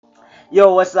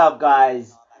Yo, what's up,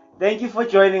 guys? Thank you for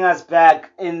joining us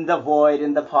back in the void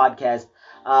in the podcast.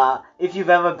 If you've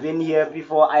ever been here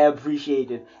before, I appreciate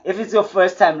it. If it's your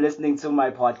first time listening to my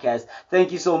podcast,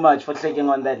 thank you so much for clicking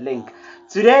on that link.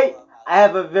 Today, I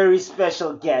have a very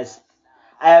special guest.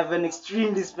 I have an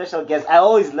extremely special guest. I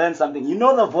always learn something. You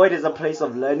know, the void is a place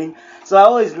of learning. So I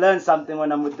always learn something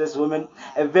when I'm with this woman,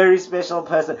 a very special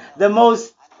person, the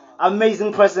most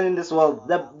amazing person in this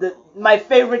world, my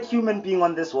favorite human being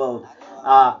on this world.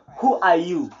 Who are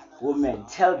you, woman?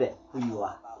 Tell them who you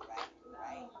are.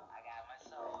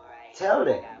 Tell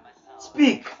them.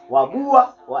 Speak.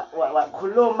 Wabua,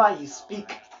 kuloma, you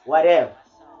speak, whatever.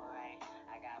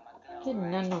 Ke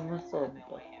nna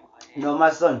Nomasonto.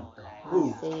 Nomasonto.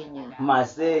 Who? Masenya.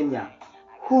 Masenya.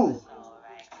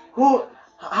 Who?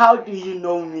 How do you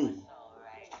know me?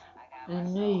 I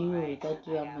know you that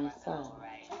you are my son.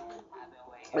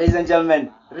 Ladies and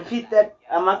gentlemen, repeat that.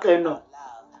 Amakeno.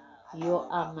 You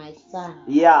are my son.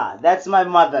 Yeah, that's my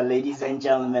mother, ladies and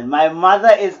gentlemen. My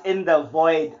mother is in the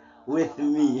void with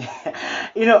me.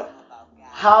 You know,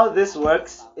 how this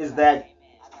works is that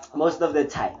most of the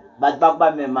time, but ba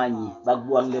memanyi,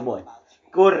 bagbuang le bona.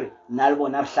 Kore,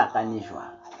 nalbona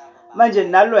hlakanishwa. Manje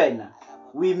nalwena,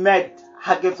 we met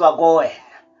ha ke tswa ko wena.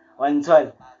 Wa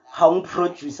ntshwara, ha o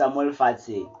producer mo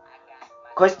lefatsheng.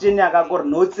 Question ya ka kore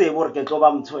no tsebe hore ke tlo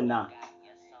ba motho na.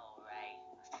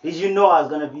 Did you know I was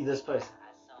going to be this person?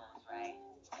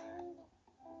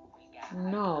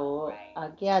 No, a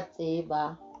ke a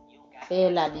tseba.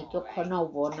 Fela ne ke kgona ho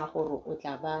bona gore o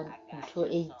tla ba ntho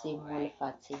e itseng mo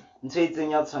lefatsheng. Ntho e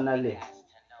itseng ya tshwana le.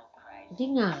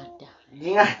 Dingata.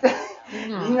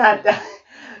 Dingata.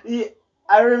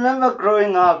 I remember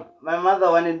growing up, my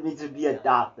mother wanted me to be a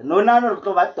doctor. No, to be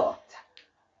a doctor.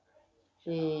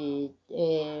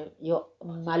 Yo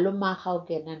maloma ga o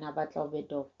kena na batla o be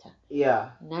doctor.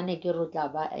 Yeah. Nna ne ke re o tla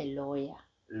ba a lawyer.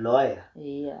 Lawyer?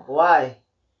 Yeah. Why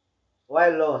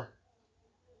lawyer?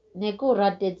 Ne ke o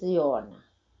ratetse yona.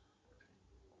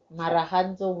 Mara ga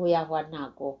ntse go ya gwa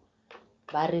nako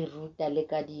ba re ruta le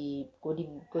ka ko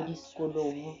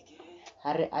disekolong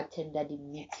ha re attenda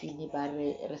di-meeting ba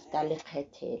re ska le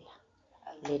kgethela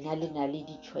lena le na le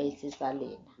di-choice tsa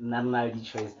lena. Nna le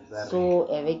di-choice tsa so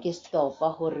ebe ke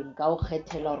stopa gore nka o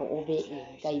kgethela gore o be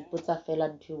eng ka ipotsa fela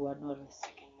ntho e one gore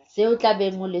se o tla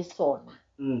beng o le sona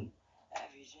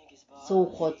se o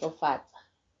kgotsofatsa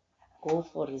go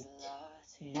for it.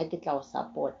 Nna ke tla o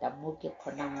support-a mo ke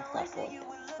kgonang ho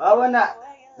support-a.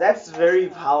 That's very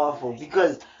powerful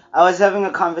because I was having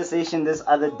a conversation this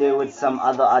other day with some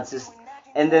other artists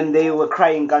and then they were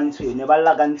crying country.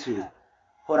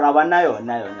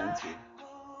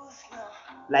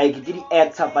 Like did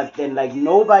actor but then like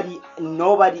nobody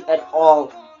at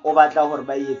all o batla hore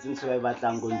ba etse ntho ba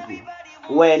batlang go ntlo.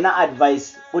 Wena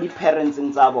advice go di parents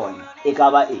tsa bona e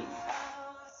ka ba eng?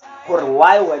 Gore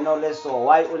why wena le so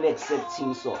why o le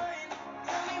accepting so?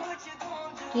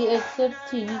 Ke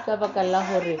accepting ka baka la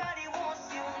hore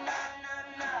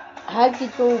ha ke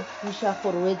tlo pusha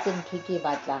gore o etse ntho ke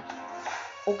batlang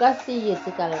o ka se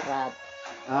etse ka lerato.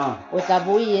 O tla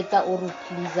bo etsa o re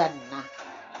please nna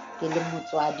ke le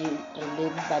motswadi re le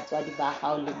batswadi ba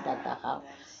hao le ntata hao.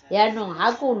 Yaanong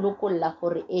ha ke o lokolla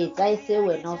gore etsa se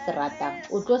wena o se ratang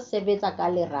o tlo sebetsa ka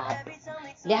lerato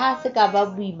le ha se ka ba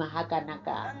boima ha kana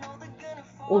ka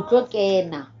o tlo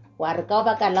kena wa re ka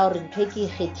baka la hore ntho ke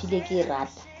ikgethile ke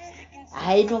rata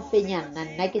ha eno fenya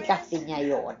nna ke tla fenya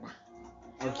yona.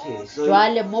 Okay, so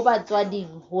jwale mo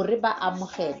batswading hore ba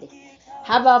amogele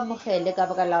ha ba amogele ka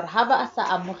baka la hore ha ba sa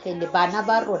amogele bana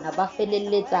ba rona ba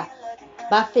felelletsa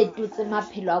ba fetotse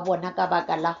maphelo a bona ka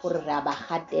baka la gore re a ba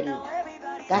gatella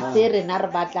ka se rena re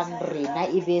batlang rena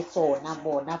e be sona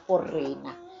bona for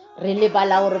rena re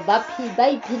lebala hore ba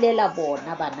iphilela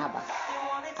bona bana ba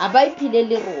a ba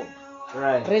iphilele rona.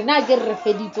 Right. Rena ke re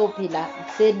feditse phela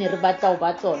se ne re batla ho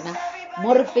ba tsona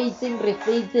mo re facing re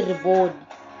face re bone.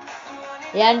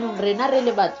 Yaanong rena re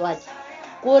le batswadi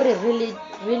kore re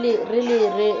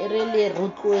le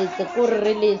rotloetse kore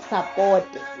re le support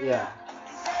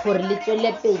gore le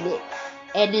tswele pele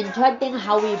ene ntho ya teng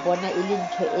ha o e bona e le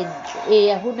ntho e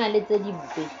ntle ho na le tse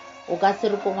dimpe o ka se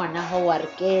re ko ngwana hao wa re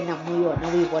kena mo yona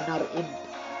o e bona gore e mpe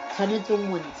tshwanetse o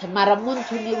montshe mara mo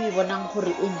nthong e o e bonang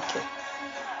gore e ntle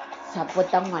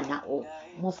support-a ngwana o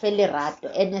mo fe lerato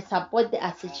ene support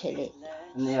a se tšhelete.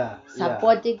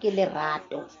 Support ke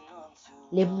lerato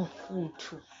le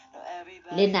mofuthu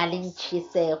le na leng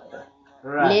tjhesego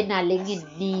le na leng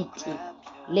nnete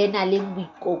le na leng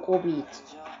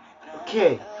boikokobetso.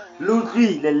 Okay,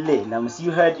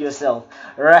 You heard yourself,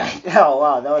 right? Oh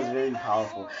wow, that was very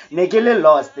powerful. Nekele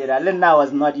lost it. Alena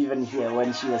was not even here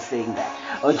when she was saying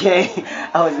that. Okay,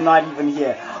 I was not even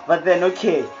here. But then,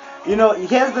 okay,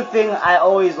 here's the thing I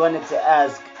always wanted to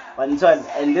ask, and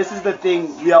this is the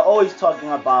thing we are always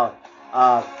talking about.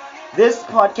 This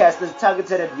podcast is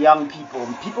targeted at young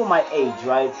people my age,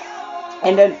 right?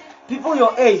 And then people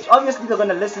your age, obviously they're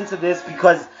gonna listen to this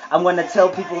because I'm gonna tell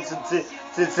people to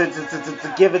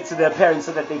give it to their parents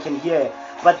so that they can hear it.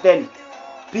 But then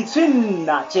between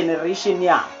generation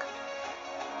yak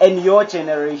and your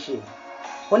generation,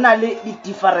 hona le di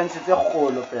differences tse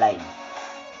kgolo blind.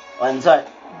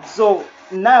 So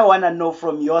now I wanna know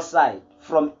from your side,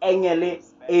 from engele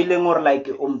e leng or like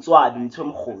umtswadi ntho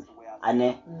mkhulu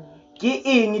ane ke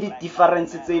eng di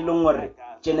difference tse ileng gore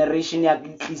generation ya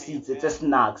tlisitse tse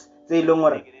snacks tse ileng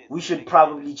gore we should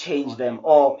probably change them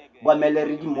or bamele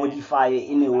re di modify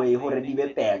in a way gore di be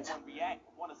better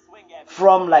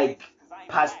from like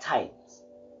past times.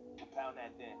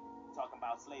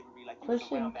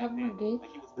 Question, come again.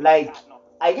 Like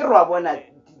I get wa bona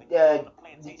the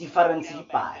difference di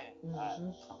pa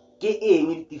ke eng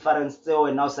di difference tse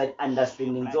wena o sa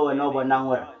understanding tse wena o bonang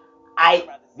gore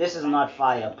this is not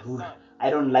fire, bro. I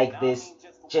don't like this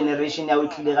generation ya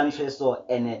utlile ga ntse so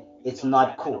and it's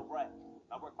not cool.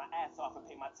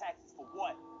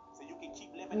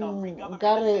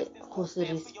 Nkare go se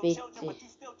respect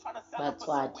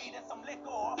batswadi.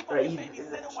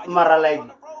 Mara like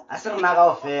a se rena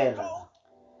kaofela.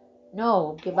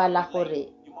 No, ke bala gore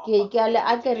ke ale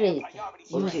accurate.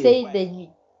 You say the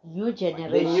new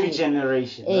generation. The new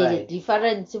generation, right?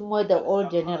 Difference more the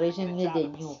old generation with the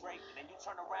new.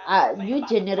 New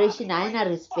generation aina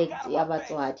respect ya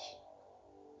batswadi.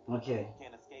 Okay.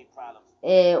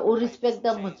 O respect the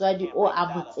motswadi o a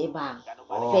mo tsebang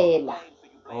fela.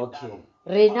 Okay.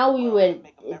 Right now we were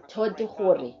taught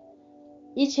gore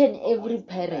each and every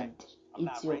parent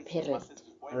it's your parent.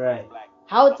 Right.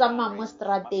 Ha o tsamaya mo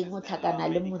strateng o tlhakana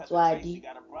le motswadi,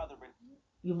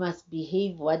 you must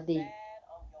behave what they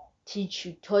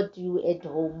taught you at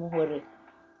home gore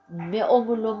mme o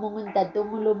molomong ntate o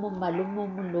molomong malome o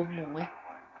molomongwe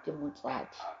ke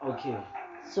motswadi. Okay.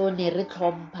 So ne re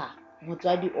tlhompha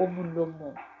motswadi o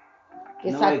molomong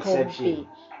ke No sa exception.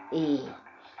 tlhompe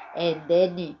and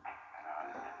then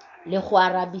le go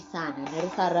arabisana ne re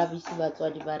sa arabise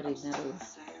batswadi ba rena rena.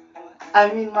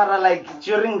 I mean, mara like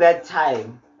during that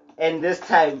time and this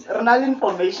time, renal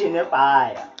information e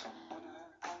baya.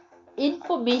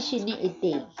 Information e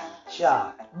teng.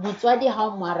 Sure. Motswadi ha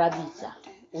o mo arabisa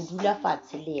o dula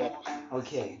fatshe le ena.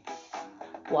 Okay.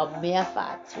 Wa mmeya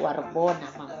fatshe wa re bona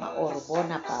mama o re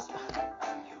bona papa.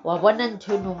 Wa bona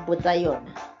ntho no mbotsa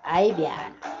yona a e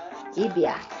bjana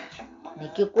ne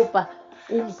ke kopa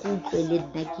o nkutlwe le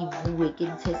nna ke bue ke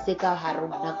ntshe se ka hare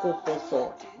nna ko fe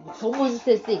sona motlhomong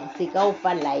se seng se ka o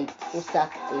fa light o sa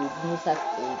tsebe.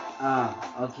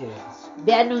 Okay.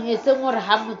 Bjanong e seng gore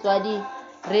ha motswadi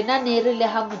rena ne re le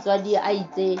ha motswadi a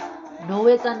itse no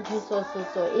etsa ntho so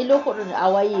e le gore a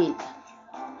wa etsa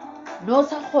no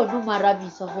sa kgone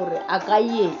marabisa gore a ka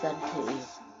etsa ntho e.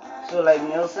 So like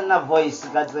Nelson a voice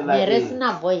ka tsela ne re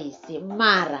sena voice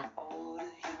mara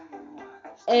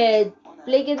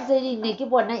plekeng tse ding ne ke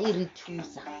bona e re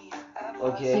thusa.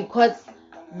 Okay. Because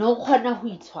no kgona ho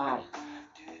itshwara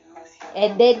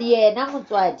and then yena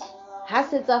motswadi ha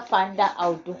setsa find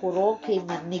out gore okay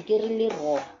man ne ke re le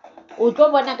wrong o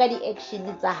tlo bona ka di action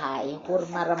tsa hae gore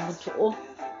mara motho o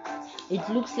it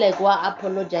looks like wa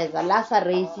apologize la sa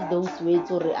raise those words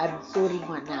gore I'm sorry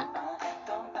ngwanaka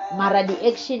mara di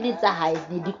action tsa hae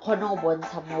ne di kgona go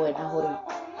bontsha mo wena gore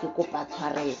ke kopa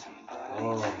tshwarelo.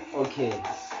 Okay.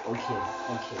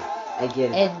 I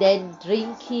get it. And then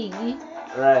drinking.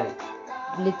 Right.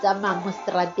 Le tsamaya mo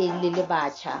strateng le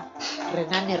batjha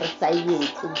rena ne re sa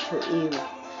etse ntho eo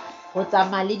go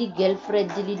tsamaya le di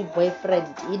girlfriend le di boyfriend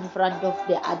in front of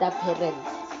the other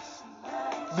parents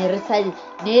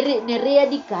ne re ya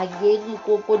digangeng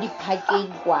ko di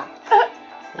parkeng kwa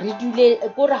re dule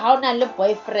gore ha ona le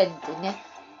boyfriend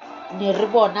ne re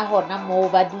bona hona mo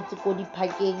ba dutse ko di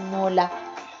parkeng mola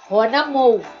hona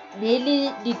mo ne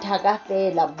le dithaka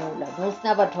fela mola no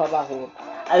sna batho ba baholo.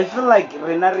 I feel like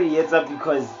rena re etsa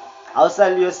because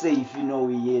outside you're safe, we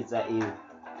etsa eo.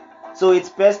 So it's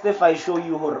best if I show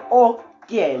you her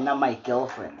ke ena my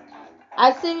girlfriend.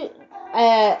 I say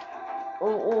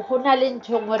go na le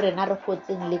ntho ngwe rena re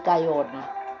fotseng le ka yona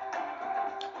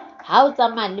ha o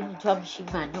tsamaya le motho wa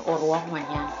moshimane or wa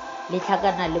ngwanyana le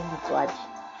tlhakana le motswadi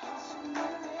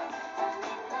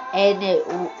and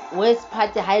worst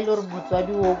part ha ile re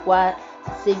motswadi o kwa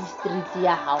same street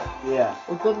ya hao. Yeah.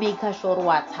 O tlo make sure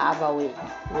wa tshaba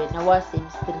wena wa same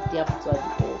street ya motswadi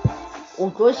o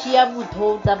tlo shia motho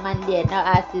o tsamayang le yena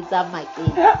a se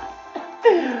tsamakeng.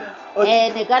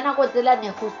 Ne ka nako tsela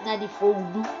ne go sena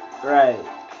di-phone. Right.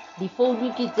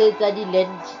 Di-phone ke tsa di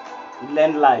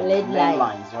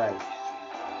landlines, right.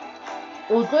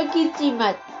 O tlo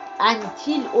kitima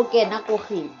until o kena ko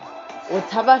gene. O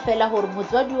tshaba fela gore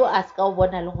motswadi o a se ka o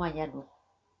bona le ngwanyano.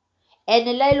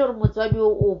 Ene la ile gore motswadi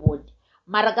o bone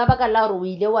mara ka baka la gore o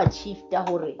ile wa shifta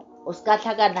gore o ska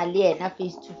tlhakana le yena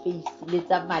face to face le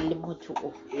tsamaya le motho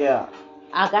o. Yeah.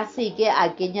 A ka seke a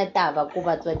kenya taba ko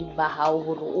batswading ba hao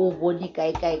gore o bone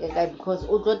kae because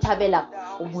o tlo thabela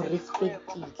o mo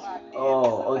respectile.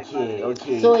 Oh,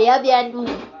 okay. So ya byanong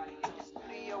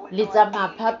le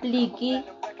tsamaya public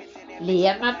le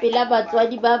ya mapela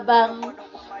batswadi ba bang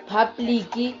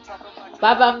public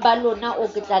ba bang ba lona o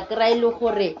ke tla kry le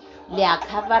gore le a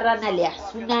coverana le a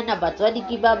sunana batswadi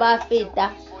ke ba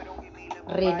feta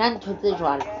rena ntho tse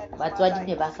jwalo batswadi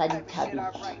ne ba sa di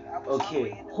thabile.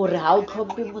 Okay. Gore ha o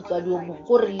tlhompe motswadi o mong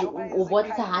gore o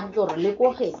bontsha hantle gore le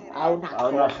ko gene ha ona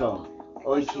hlong.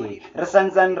 Okay. Re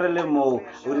santsane re le mo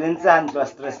o lentse hantle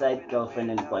stress-eyed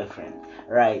girlfriend and boyfriend.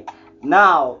 Right.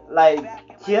 Now, like,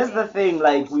 here's the thing,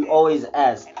 like we always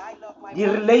ask. The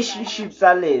relationships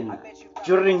are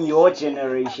during your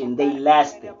generation, they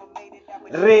lasted.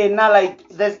 Now, like,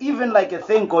 there's even like a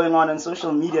thing going on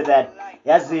social media that,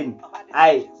 yazin,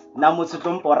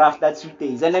 after 2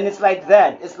 days. And then it's like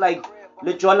that. It's like,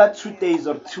 lejola 2 days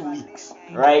or 2 weeks,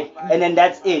 right? And then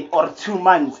that's it, or 2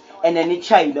 months. And then it's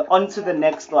child, on to the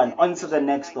next one.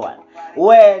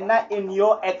 Where, not in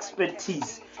your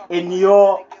expertise, in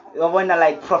your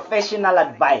like professional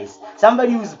advice,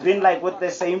 somebody who's been like with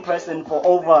the same person for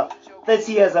over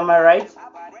 30 years, am I right?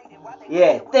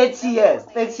 Yeah, 30 years,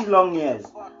 30 long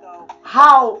years.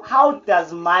 How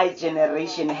does my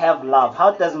generation have love?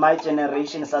 How does my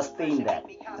generation sustain that?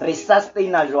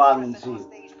 Resustain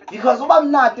too. Because I'm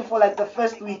not for like the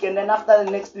first week and then after the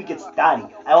next week it's done.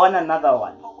 I want another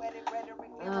one.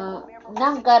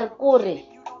 Nankar kore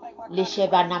le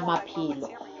shebana maphelo.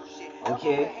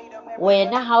 Okay.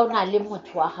 Wena ha ona le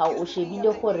motho wa hao o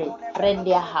shebile gore friend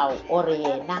ya hao or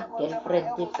yena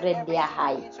girlfriend friend ya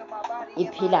hae e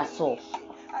phela so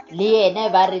le yena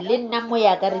ba re le nna mo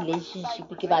ya ka relationship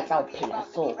ke batla o phela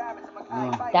so.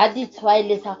 That is why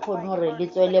le sa khone gore le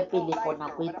tswele pele for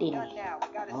nako e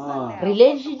telele.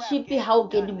 Relationship ha o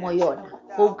kene mo yona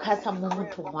focus mo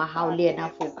mothong wa hao le yena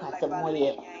focus mo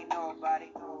yena.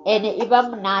 Ene e ba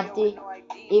monate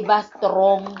e ba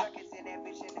strong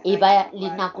e ba le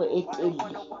nako e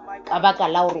telele ka baka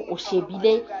la gore o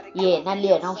shebile yena le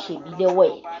yena o shebile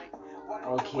wena.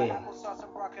 Okay.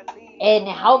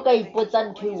 Ene ha o ka ipotsa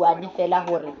ntho e one fela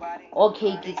gore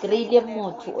okay ke kreile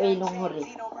motho o ileng gore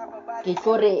ke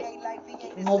tlore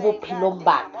mo bophelong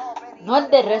ba not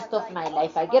the rest of my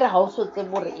life. I get a house o tse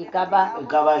bore e ka ba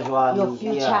your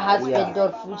future husband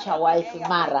or future wife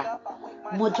mara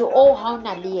motho o ha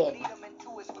ona le yena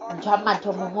ntho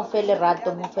mathomo mo fe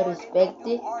lerato mo fe respect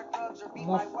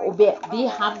mo be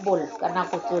humble ka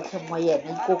nako tsotlhe mo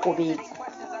yena ikokobetse.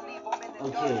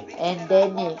 Okay. And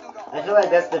then I feel like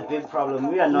that's the big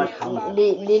problem. We are not humble.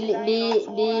 Le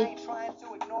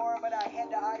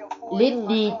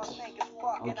nnete.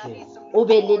 Okay. O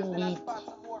be le nnete.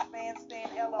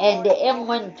 And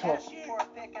engwe ntho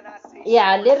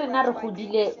ya le rena re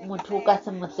godile motho o ka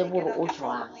se motse bore o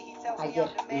jwang a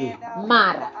kere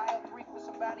mara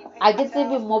a ke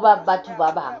tsebe mo ba batho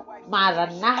ba bang mara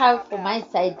nna ha for my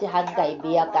side ha nka e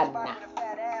beya ka nna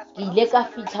ke ile ka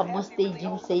fitlha mo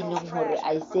stageng se ileng hore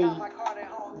I say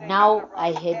now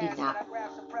I had enough.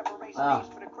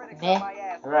 Ne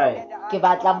right ke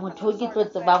batla motho ke tlo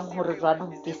tsebang hore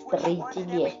jwanong ke straight le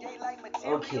yena.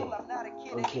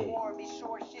 Okay.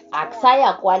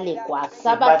 Aksaya kwa le kwa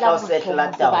sa batla motho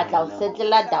ke batla o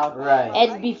settle down. Right.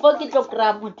 And before ke tlo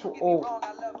kra motho o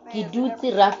ke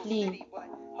dutse roughly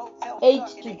 8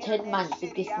 to 10 months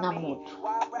ke sna motho.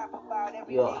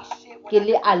 Yeah. Ke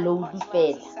le alone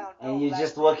fela. And you're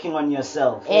just working on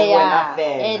yourself. Yeah.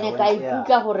 And ka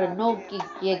ikutlwa hore no ke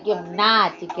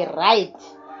mnate ke right.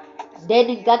 Then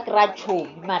nka kra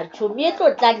chomi mara chomi e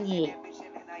tlo tlang ye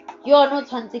yona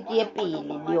tshwantse ke ye pele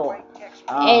le yona.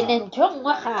 And ntho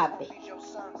nngwe gape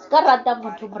ska rata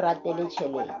motho mo ratele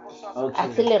tšhelete a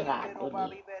se le rato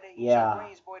le. Yeah.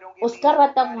 O ska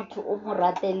rata motho o mo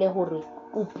ratele hore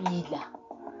o pila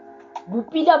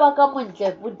bopila ba ka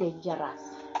montle bo dangerous.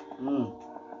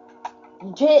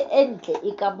 Ntho e ntle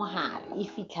e ka mohare e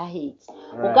fitlhahetse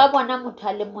o ka bona motho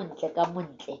a le montle ka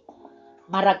montle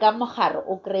mara ka mogare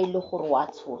o kreile gore wa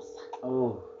tshosa.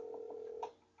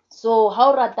 So ha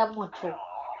o rata motho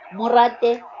mo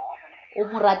rate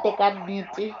ka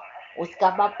nnete, o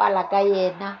ska bapala ka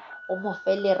yena, o mo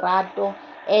fe lerato,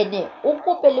 ene o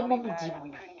kope le mo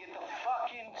modimo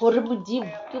gore modimo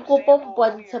ke kopa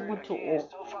mpontshe motho o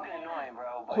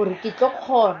gore ke tlo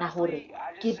kgona gore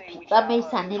ke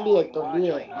tsamaisane leeto le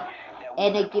yena,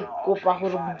 ene ke kopa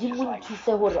gore modimo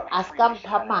nthuse gore a ska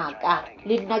mpha maaka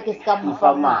le nna ke ska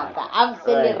mfa maaka, a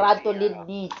mfe lerato le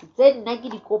nnete tse nna ke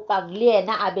di kopang le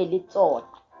yena a be le tsona.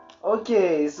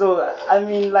 Okay, so I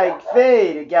mean, like,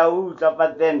 fair,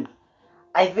 but then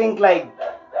I think, like,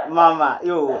 mama,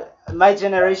 my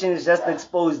generation is just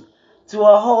exposed to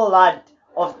a whole lot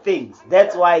of things.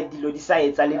 That's why dilo di sa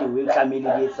etsale the way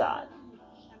tlamehile di etsale.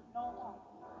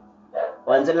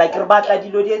 Once like re batla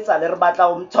dilo di etsale, re batla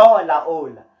o mthola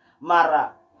ola,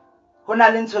 mara ho na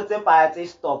le ntho tse pa tse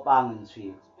stopang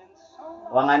ntwe.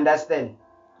 Wa understand?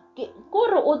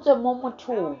 Kore o tswe mo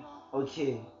mothong.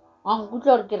 Okay. Wa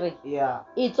nkutlwa re kere? Yeah.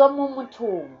 E tswa mo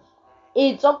mothong.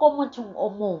 E tswa ko mothong o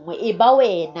mongwe e ba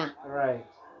wena. Right.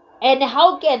 And ha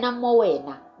o kena mo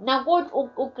wena, nako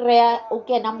o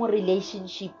kena mo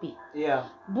relationship. Yeah.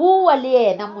 Bua le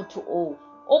yena motho o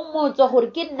mmotsa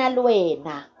gore ke nna le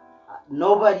wena.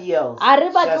 Nobody else. A re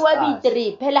batla wa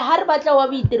bitri, phela ha re batla wa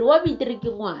bitri ke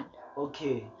ngwana.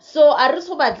 Okay. So a re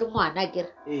so batle ngwana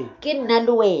ke nna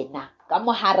le wena ka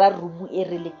mo hara room e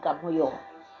re leng ka mo yona.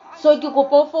 So ke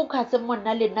kopa o focus mo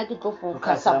nna le nna ke tlo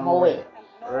focus mo wena.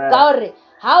 Ka hore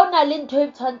ha o na le ntho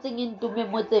e tshwantseng e ntume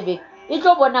mo tsebeng e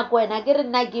tlo bona ko wena ke re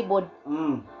nna ke bone.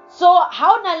 So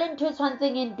ha o na le ntho e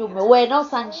tshwantseng e ntume wena o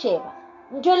sa nsheba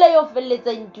ntho le yo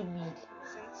felletsa ntumile,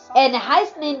 and ha e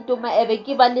sne ntuma ebe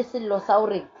ke ba le sello sa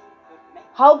hore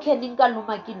how can nka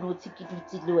loma ke notsi ke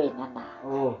dutse le wena na.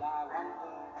 Oh,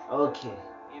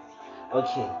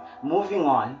 okay, moving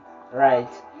on,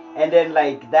 right? And then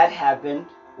like that happened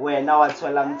where now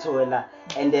Mtola,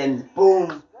 and then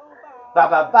boom,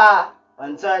 ba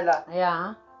Mtola,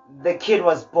 yeah, the kid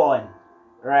was born,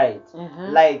 right?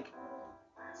 Like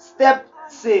step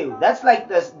 2, that's like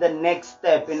the next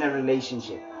step in a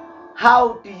relationship.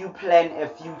 How do you plan a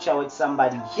future with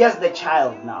somebody? Here's the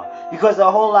child now, because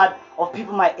a whole lot of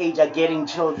people my age are getting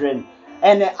children,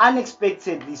 and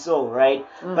unexpectedly so, right?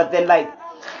 But then like,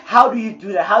 how do you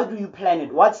do that? How do you plan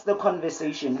it? What's the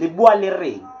conversation? What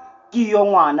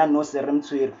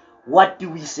do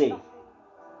we say?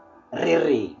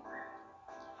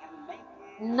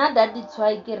 Nna that is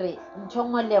why ke re ntho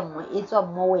ngwe le ngwe e tswa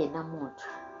mo wena motho.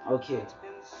 Okay.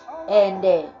 And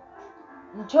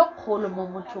ntho kgolo mo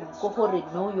mothong ke gore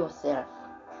know yourself.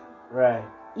 Right.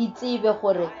 Itsebe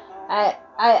gore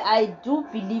I do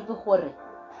believe gore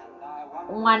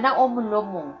ngwana o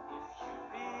mongwe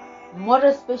more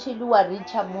especially wa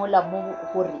richa mola mo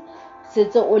gore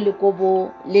setse o le ko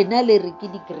bo lena le re ke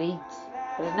di grades.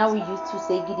 Rena we used to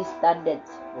say ke di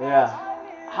standards. Yeah.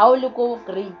 Ha o le ko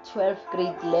grade 12,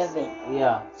 grade 11.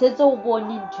 Yeah. Setse o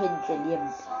bone ntho entle le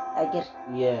empe. Akere?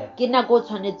 Yeah. Ke nako o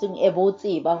tshwanetseng e bo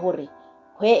tseba gore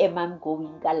where am I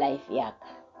going ka life yaka.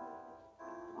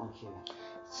 Okay.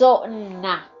 So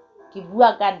nna ke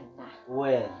bua ka nna.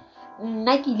 Well,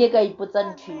 nna ke ile ka ipotsa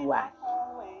ntho e one.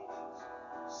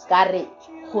 Ka re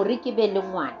gore ke be le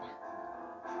ngwana.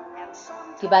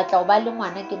 Ke batla go ba le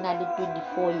ngwana ke na le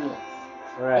 24 years.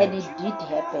 Right. And it did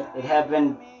happen. It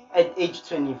happened at age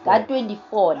 24. Ka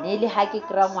 24 ne le ha ke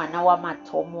kra ngwana wa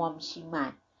mathomo wa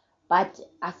moshimane. But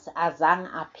azang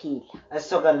a phela. Let's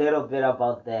talk a little bit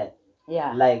about that.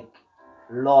 Yeah. Like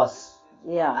loss.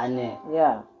 Yeah.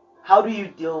 Yeah. How do you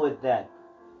deal with that?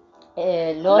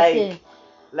 Loss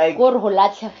like gore ho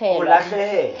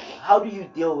latlhegelwa. How do you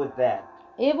deal with that?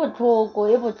 E botlhoko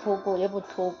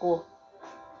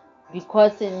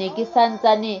because ne ke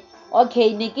santsane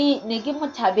okay ne ke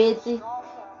mothabetse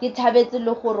ke thabetse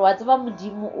le gore wa tseba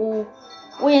modimo o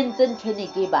entse ntho ne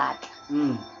ke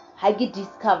batla. Ha ke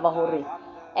discover hore,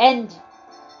 and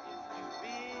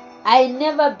I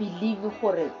never believe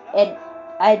gore, and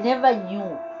I never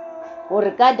knew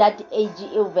gore ka that age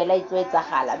e vela e tlo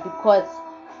etsagala, because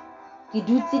ke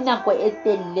dutse nako e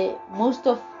telle. Most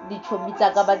of the chomi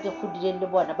tsa ka ba ke godileng le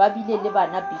bona ba bile le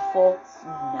bana before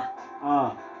nna.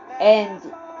 And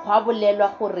hwa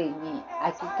bolelwa gore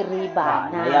a ke kry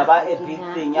bana ya ba a big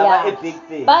thing, a big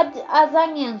thing. But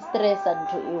azange yang stress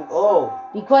ntho eo.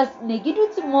 Because ne ke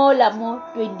dutse mo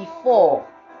 24.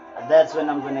 That's when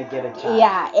I'm gonna get a child.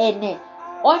 Yeah, and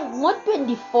on mo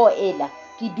 24 ela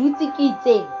ke dutse ke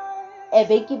itseng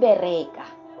ebe ke bereka.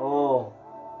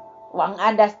 Wang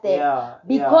understand? Yeah,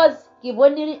 because ke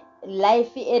bone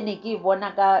life ene ke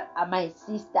bona ka my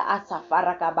sister a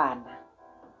safara ka bana.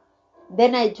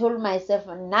 Then I told myself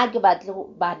nna ke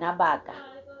batle bana baka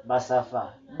ba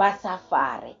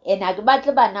safare and a ke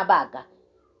batle bana baka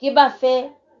ke ba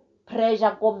fe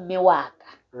pressure ko mme wa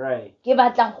ka right ke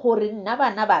batla gore nna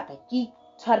bana baka ke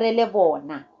tshwarele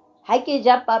bona ha ke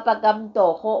ja papa ka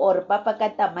mtogo or papa ka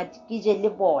tamati ke je le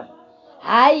bona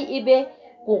hai ebe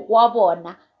kokwa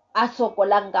bona a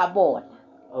sokolang ka bona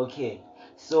okay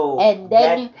so and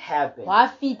then that happened wa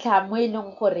fitla mo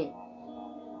ileng gore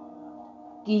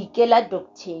ke ikela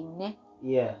doctor ne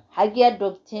yeah ha ke ya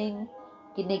doctor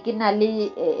ke ne ke na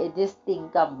le this thing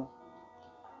ka mo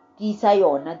ke isa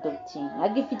yona doctor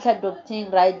ha ke fitla doctor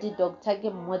right doctor ke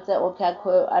mmotse okay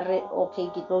are okay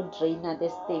ke tlo drain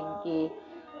this thing ke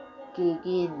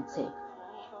ntshe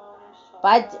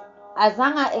but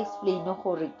azanga explain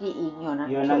gore ke eng yona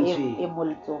e mo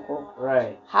letsogo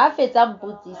right ha fetsa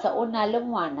mputsisa o na le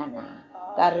ngwana na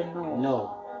ka re no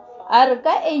a re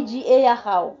ka age ya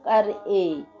gago ka re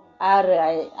a re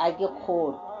a ke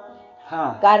kgolo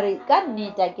ka re ka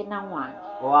nnete ke na ngwana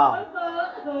wow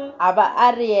a ba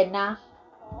a re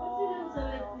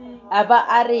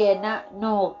yena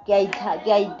no ke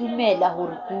a itumela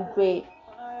gore ke utlwe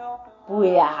puo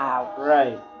ya gago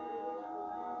right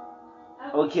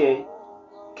okay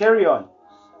carry on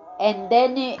and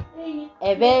then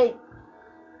ebe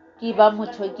ke ba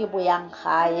motho ke boyang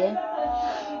gae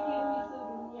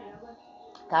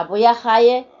ka boya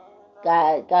gae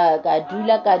ka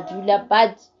dula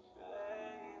but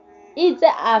it's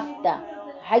after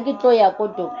ha ke tlo ya ko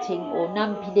doctor o na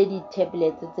mphile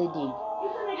di-tablets tse dingwe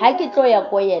ha ke tlo ya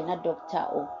ko yena doctor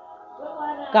o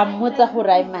ka mmotsa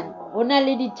gore man go na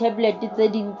le di-tablet tse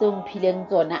dingwe tse mphileng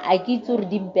tsona a ke itse gore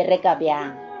di mpereka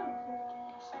bjang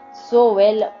so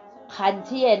well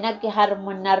kganthi yena ke ha re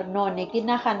monna re none ke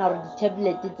nagana gore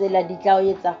di-tablet tsela di tla o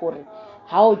etsa gore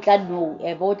ha o tla no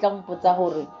ebe o tla mpotsa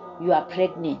gore you are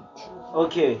pregnant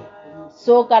okay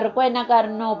so ka re ko wena ka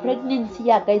re no pregnancy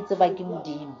ya ka e tseba ke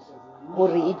modimo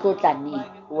gore e tlo tla neng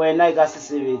wena e ka se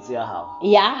sebetse ya hao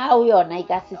ya hao yona e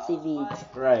ka se sebetse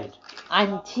right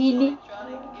until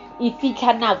e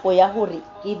fitlha nako ya gore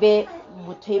ke be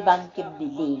motho e bang ke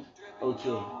mmeleng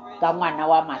okay ka ngwana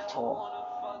wa mathogo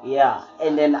yeah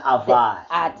and then ava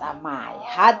a tsamaye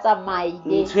ha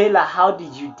tsamaile ntshwela how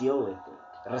did you deal with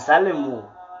it re sa le mo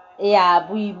ya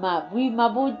boima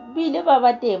bo bile ba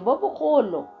ba teng bo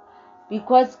bogolo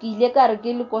because ke ile ka re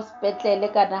ke le ko sepetlele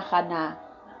ka nagana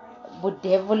bo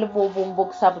devil bo bong bo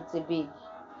ke sa botsebeng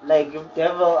like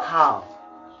devil how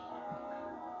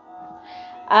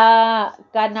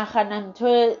ka nagana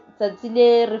ntho tsatsi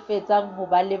le re fetsang go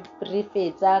ba le re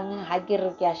fetsang ha ke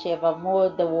re ke a sheba mo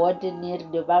the ordinary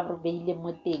le ba re beile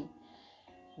mo teng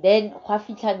then gwa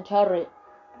fitlha ntho ya gore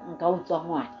nka utswa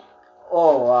ngwana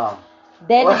oh wow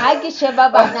then ha ke sheba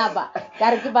bana ba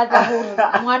ka re ke batla gore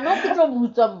ngwana o ke tlo mo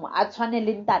utswa mo a tshwane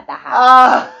le ntata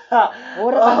ha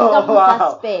gore ba ska mo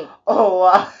suspect oh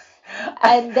wow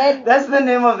and then that's the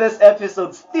name of this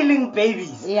episode, stealing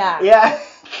babies. Yeah.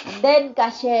 And then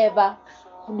kasheba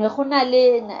ne go na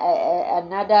le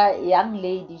another young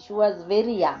lady. She was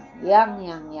very young.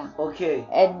 Okay.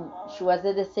 And she was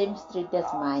at the same street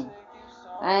as mine,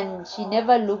 and she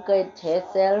never looked at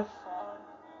herself.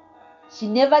 She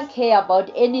never cared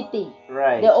about anything.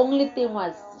 Right. The only thing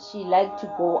was she liked to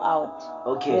go out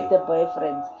with the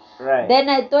boyfriends. Right. Then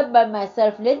I thought by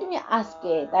myself, let me ask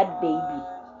her that baby.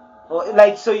 Oh,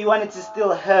 like, so you wanted to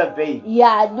steal her baby?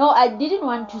 Yeah, no, I didn't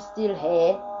want to steal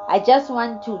her. I just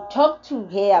want to talk to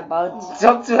her about it.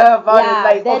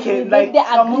 Like, then okay, we like the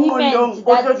agreement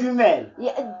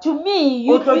that to me,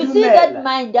 you see that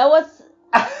mind, I was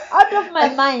out of my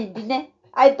mind.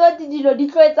 I thought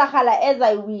as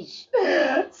I wish.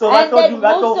 So and then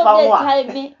most of the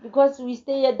time, because we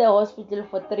stay at the hospital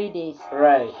for 3 days.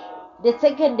 Right. The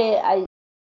second day,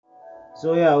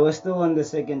 So yeah, we're still on the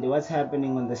second day. What's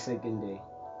happening on the second day?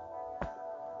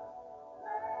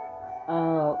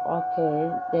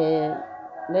 Okay.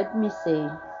 Let me say,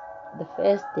 the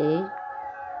first day,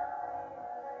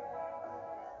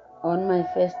 on my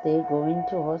first day going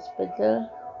to hospital,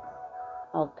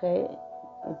 okay,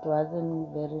 it wasn't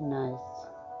very nice.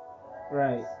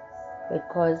 Right.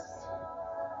 Because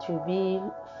to be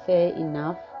fair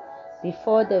enough,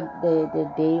 before the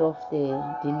day of the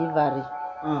delivery,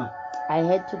 I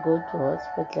had to go to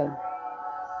hospital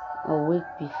a week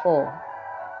before.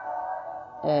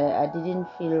 I didn't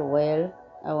feel well.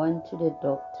 I went to the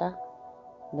doctor.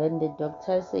 Then the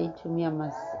doctor said to me I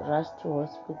must rush to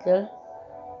hospital.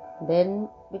 Then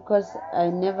because I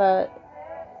never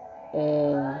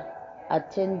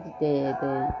attend the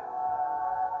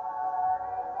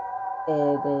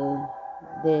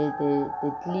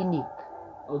clinic.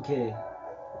 Okay.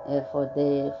 For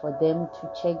them to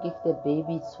check if the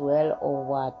baby is well or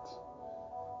what.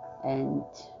 And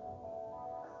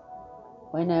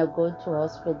when I go to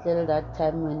hospital, that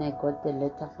time when I got the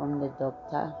letter from the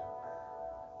doctor,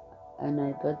 and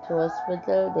I got to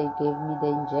hospital, they gave me the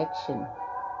injection.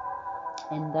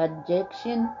 And that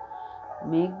injection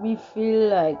made me feel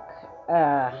like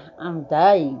I'm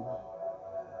dying.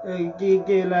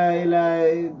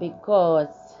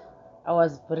 Because I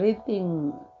was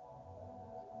breathing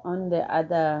on the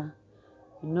other,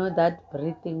 that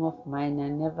breathing of mine. I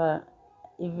never,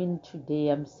 even today,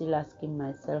 I'm still asking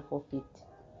myself of it.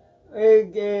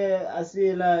 I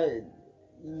see,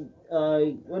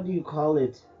 what do you call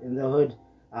it in the hood?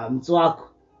 Mtswako.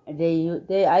 I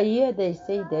hear they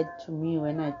say that to me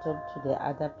when I talk to the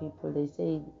other people. They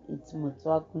say it's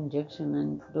Motswako injection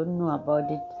and don't know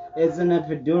about it. It's an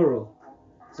epidural.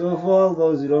 So for all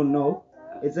those who don't know,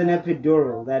 it's an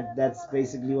epidural. That's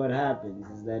basically what happens.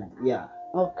 Is that yeah?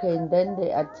 Okay, and then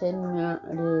they attend me.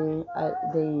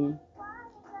 They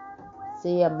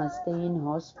say I must stay in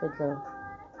hospital.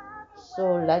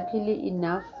 So luckily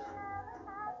enough,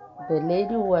 the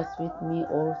lady who was with me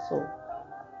also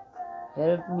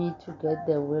helped me to get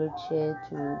the wheelchair,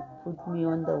 to put me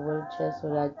on the wheelchair, so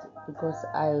that because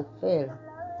I fell.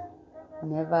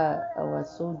 I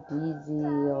was so dizzy.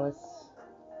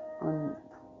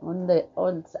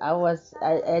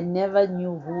 I never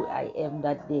knew who I am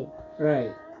that day.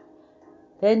 Right.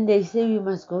 Then they say we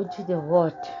must go to the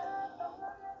ward.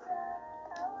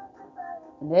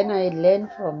 And then I learned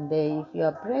from there, if you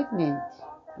are pregnant,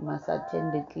 you must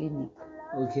attend the clinic.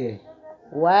 Okay.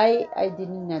 Why I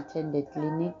didn't attend the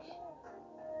clinic?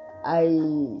 I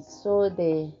saw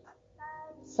the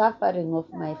suffering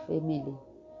of my family.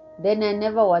 Then I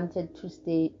never wanted to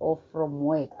stay off from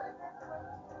work.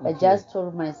 Okay. I just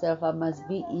told myself I must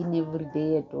be in every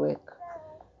day at work.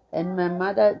 And my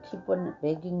mother keep on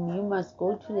begging me, you must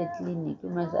go to the clinic.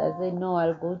 I said, no,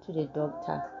 I'll go to the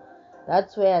doctor.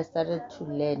 That's where I started to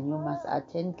learn. You must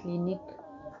attend clinic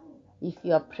if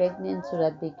you are pregnant, so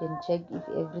that they can check if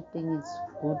everything is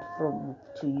good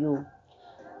to you.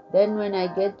 Then when I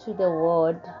get to the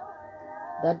ward,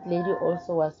 that lady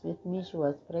also was with me. She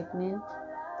was pregnant,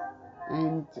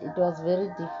 and it was very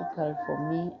difficult for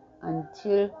me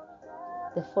until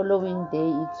the following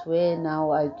day. It's where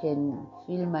now I can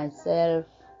feel myself.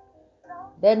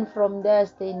 Then from there I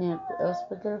stayed in a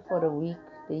hospital for a week.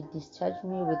 They discharged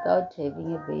me without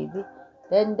having a baby.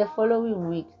 Then the following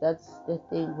week, that's the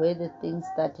thing where the thing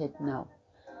started now.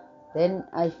 Then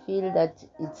I feel that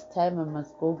it's time I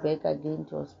must go back again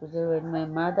to hospital. When my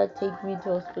mother take me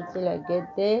to hospital, I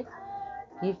get there,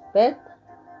 give birth.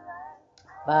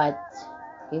 But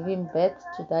giving birth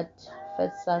to that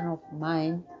first son of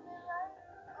mine,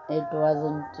 it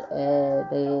wasn't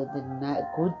the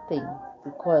good thing,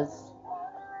 because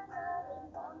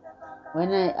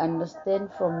when I understand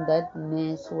from that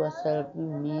nurse who was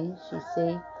helping me, she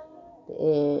said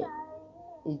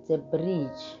it's a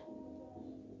bridge,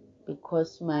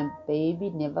 because my baby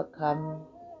never come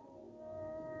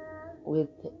with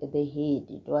the head,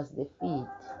 it was the feet.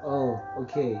 Oh,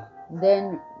 okay.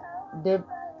 Then the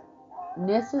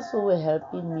nurses who were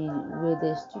helping me were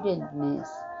the student nurse.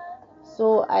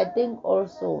 So I think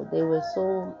also they were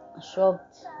so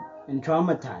shocked and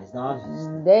traumatized,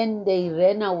 obviously. Then they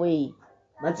ran away.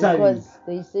 That's because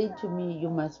they said to me, you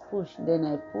must push. Then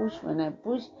I push. When I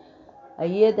push, I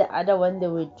hear the other one.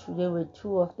 There were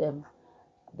two of them.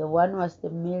 The one was the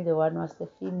male, the one was the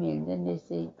female. Then they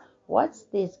say, what's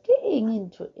this? Getting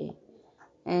into it.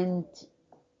 And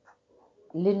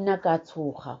Lina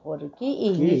Katsuha or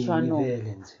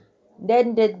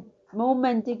then the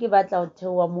moment ke batla ho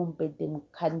theoha mo mpeteng,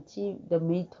 kanti the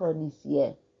matron is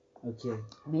here. Okay.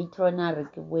 Matron a re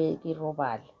ke boe ke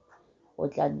robale o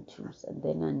tla nthusa. And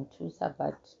then I nthusa,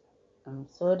 but I'm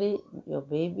sorry, your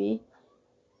baby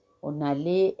o na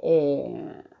le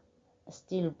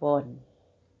stillborn.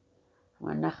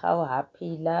 Ngwana gago ha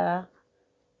phela.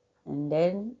 And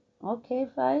then okay,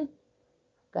 fine,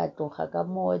 ka tloga ka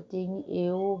mo warding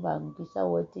eo ba nkisa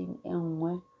warding e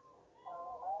nngwe.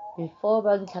 Before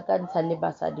ba ntlhakantsha le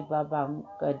basadi ba bang,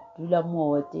 ka dula mo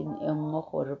warding e nngwe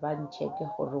gore ba ncheke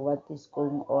gore what is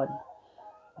going on.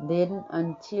 Then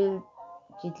until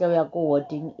ke tla ya ko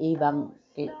warding e bang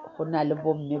go na le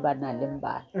bomme ba na le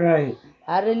bana. Right.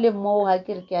 Ha re le mo ha ke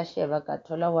re ke a sheba ka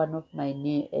thola one of my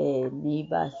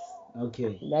neighbors.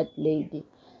 Okay. That lady.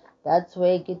 That's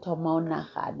where ke thoma o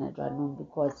nagana jwanong,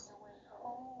 because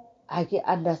I can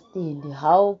understand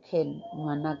how can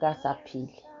ngwana ka sa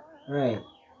phele. Right.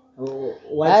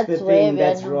 What's the thing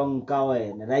that's wrong,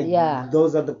 Kawen? Right? Yeah.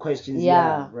 Those are the questions.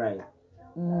 Yeah. Right.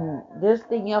 This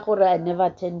thing ya gore I never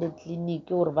attended clinic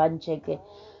or ban check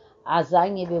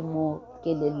azange be mo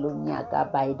kelellong ya ka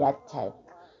by that time.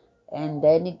 And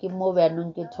then ke mo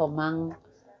byanong ke thomang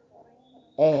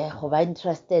go ba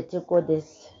interested ko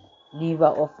this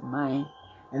neighbor of mine.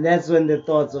 And that's when the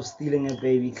thoughts of stealing a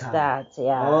baby come. Starts,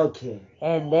 yeah. Okay.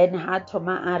 And then ha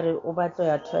thoma a re o batla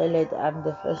ya toilet, I'm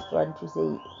the first one to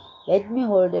say, let me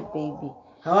hold the baby.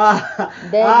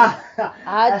 Then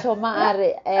ha thoma a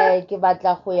re ke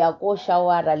batla go ya ko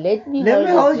shawara, let me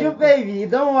hold your baby,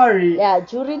 don't worry. Yeah,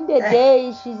 during the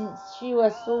day she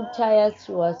was so tired,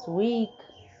 she was weak.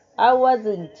 I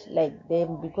wasn't like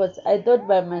them because I thought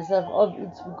by myself, oh,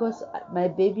 it's because my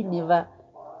baby never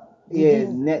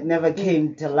never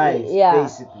came to life,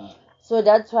 basically. So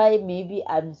that's why maybe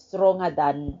I'm stronger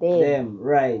than them.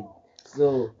 Right.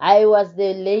 So I was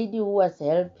the lady who was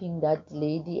helping that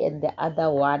lady and the other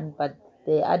one, but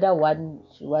the other one,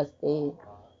 she was the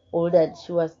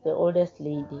oldest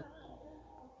lady.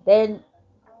 Then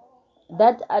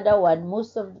that other one,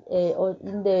 most of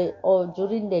during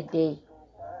the day,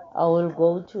 I will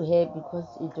go to her because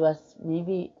it was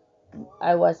maybe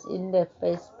I was in the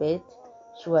first bed,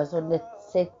 she was on the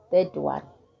third one.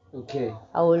 Okay.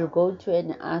 I will go to her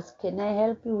and ask, can I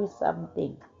help you with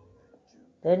something?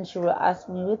 Then she will ask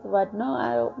me with what? No,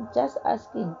 I'm just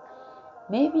asking.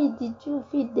 Maybe did you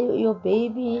feed your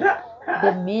baby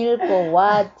the milk or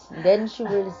what? Then she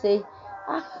will say,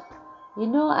 I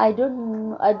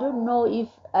don't know if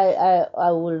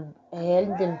I will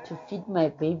handle to feed my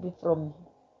baby from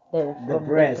the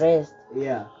breast.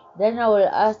 Yeah. Then I will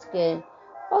ask her,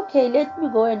 okay, let me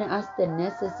go and ask the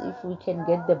nurses if we can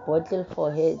get the bottle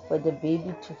for the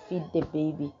baby to feed the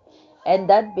baby. And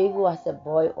that baby was a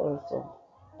boy also,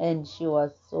 and she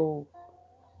was so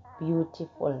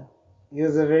beautiful. He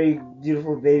was a very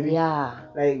beautiful baby. Yeah.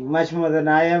 Like much more than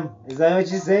I am. Is that what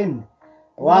you're saying?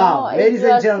 Wow, no, ladies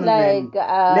and gentlemen,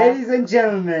 ladies and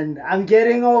gentlemen, I'm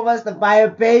getting over to buy a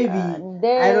baby.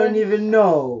 I don't even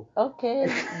know. Okay,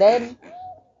 then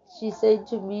she said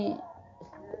to me,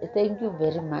 thank you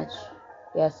very much.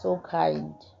 You are so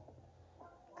kind.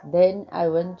 Then I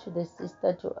went to the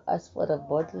sister to ask for a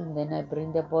bottle, and then I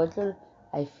bring the bottle,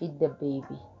 I feed the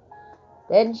baby.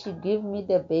 Then she give me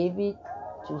the baby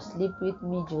to sleep with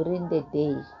me during the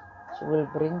day. She will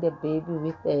bring the baby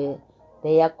with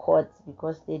their cots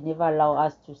because they never allow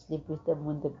us to sleep with them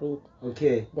on the bed.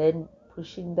 Okay. Then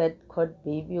pushing that cot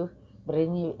baby,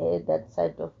 bringing that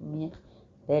side of me.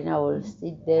 Then I will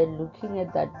sit there looking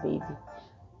at that baby.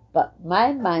 But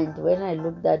my mind, when I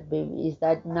look at that baby, is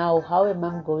that now how am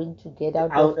I going to get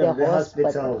out of the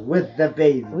hospital with the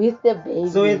baby? With the baby.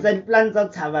 So it's a plan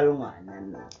of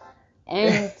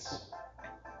And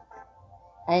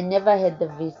I never had the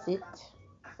visit.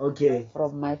 Okay.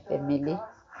 From my family.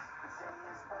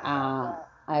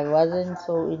 I wasn't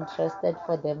so interested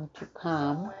for them to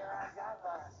come.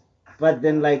 But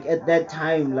then, like at that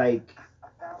time, like,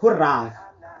 hurrah!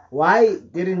 Why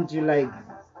didn't you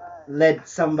let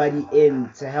somebody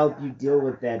in to help you deal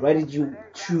with that? Why did you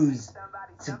choose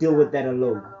to deal with that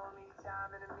alone?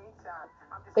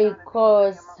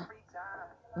 Because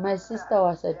my sister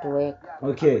was at work.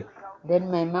 Okay. Then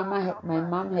my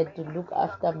mom had to look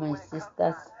after my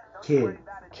sister's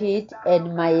kid,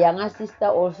 and my younger sister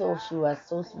also. She was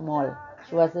so small.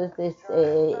 She was just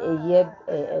a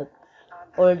year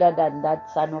older than that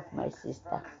son of my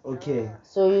sister. Okay.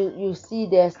 So you see,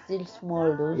 they're still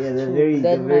small, those two.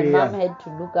 Then my mom had to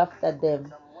look after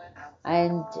them,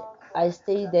 and I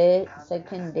stayed there.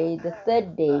 Second day, the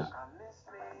third day.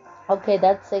 Okay,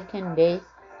 that second day,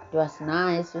 it was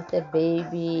nice with the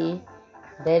baby.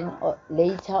 Then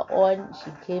later on,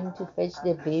 she came to fetch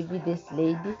the baby, this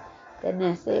lady. Then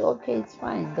I say, okay, it's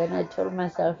fine. Then I told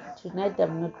myself, tonight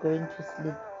I'm not going to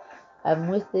sleep. I'm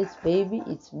with this baby.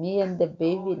 It's me and the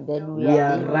baby. And then we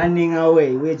are running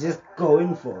away. We're just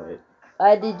going for it.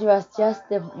 But it was just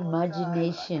the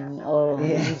imagination.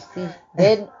 You see.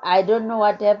 Then I don't know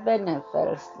what happened. I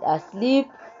fell asleep.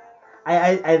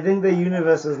 I think the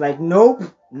universe was like, nope,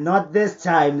 not this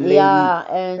time, lady. Yeah,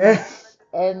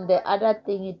 and the other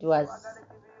thing, it was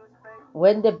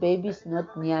when the baby's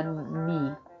not near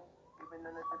me,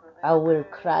 I will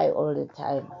cry all the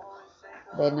time.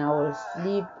 Then I will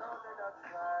sleep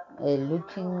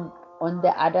looking on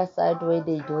the other side where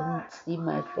they don't see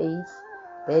my face.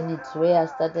 Then it's where I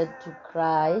started to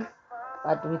cry,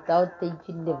 but without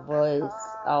taking the voice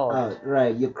out. Oh,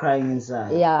 right, you're crying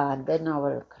inside. Yeah, and then I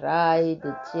will cry,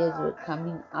 the tears were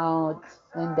coming out.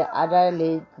 When the other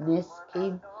nurse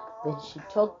came, then she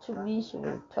talked to me, she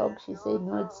will talk. She said,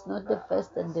 no, it's not the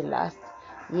first and the last.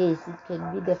 Yes, it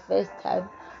can be the first time,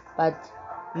 but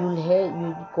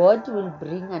God will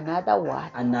bring another one.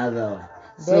 Another one.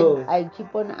 Then I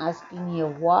keep on asking her,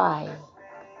 why?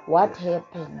 what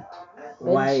happened.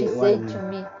 Then she said to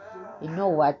me, you know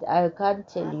what, I can't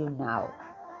tell you now,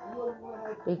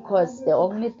 because the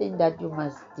only thing that you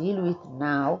must deal with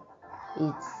now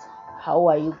is how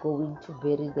are you going to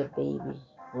bury the baby.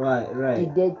 Right.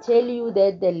 Did they tell you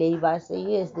that the labor? I say,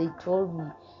 yes, they told me.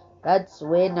 That's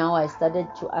where now I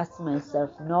started to ask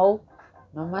myself, no,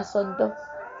 Nomasonto,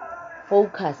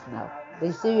 focus now.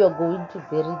 They say you're going to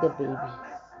bury the baby.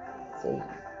 So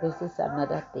this is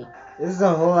another thing. This is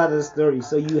a whole other story.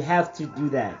 So you have to do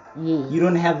that. Yes. You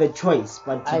don't have a choice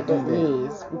but to do that.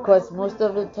 Yes, because most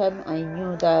of the time I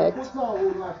knew that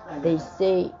they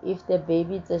say if the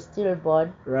baby is a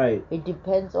stillborn, right, it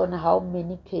depends on how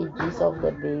many kgs of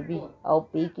the baby, how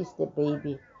big is the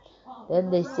baby. Then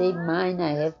they say mine,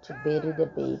 I have to bury the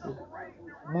baby.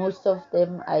 Most of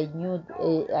them I knew,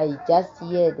 I just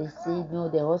hear they say no,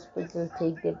 the hospital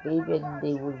take the baby and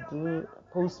they will do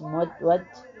post-mortem, what,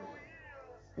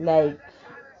 like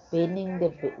burning the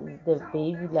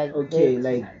baby, like okay, that.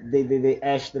 like they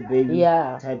ash the baby,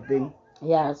 yeah, type thing.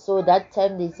 Yeah, so that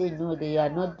time they say no, they are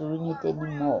not doing it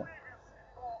anymore.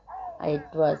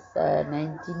 It was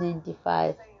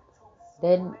 1995.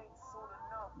 Then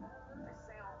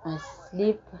I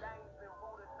sleep.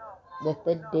 The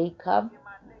third day come.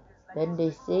 Then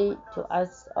they say to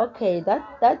us, okay,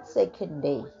 that second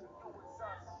day.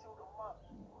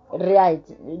 Right.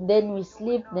 Then we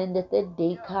sleep. Then the third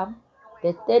day come.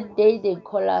 The third day they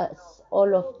call us,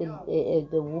 all of the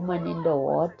woman in the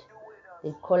ward.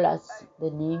 They call us the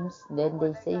names. Then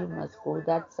they say you must go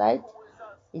that side.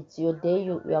 It's your day.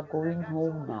 You are going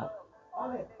home now.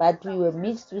 But we were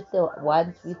mixed with the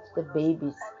ones with the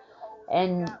babies,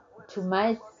 and to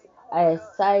my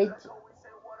side,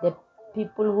 the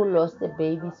people who lost the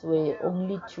babies were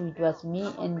only two. It was me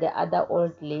and the other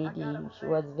old lady. She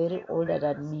was very older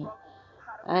than me.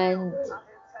 And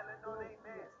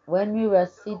when we were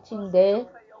sitting there,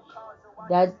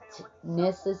 that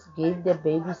nurses gave the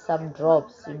baby some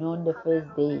drops, on the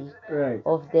first day right,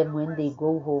 of them when they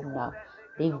go home now.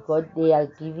 They are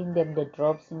giving them the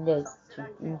drops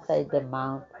inside the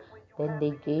mouth. Then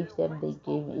they gave,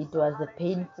 it was a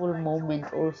painful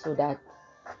moment also, that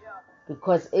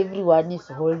because everyone is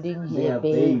holding her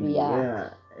baby. Yeah.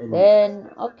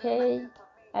 Then okay,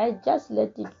 I just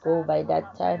let it go. By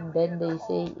that time, then they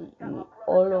say,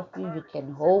 all of you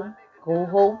can go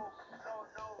home.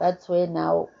 That's where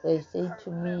now they say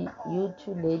to me, you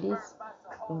two ladies,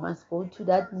 you must go to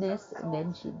that nurse, and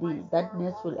then that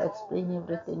nurse will explain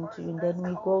everything to you. And then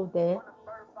we go there.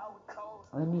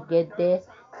 When we get there,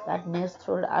 that nurse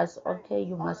told us, okay,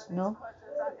 you must know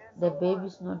the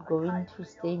baby's not going to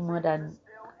stay more than,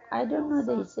 I don't know,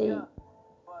 they say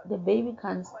the baby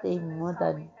can't stay more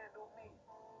than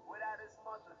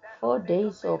 4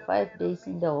 days or 5 days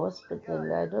in the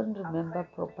hospital. I don't remember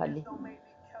properly.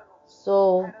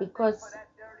 So because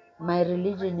my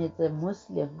religion is a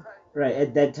Muslim. Right,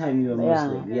 at that time you were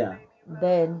Muslim, yeah.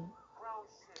 Then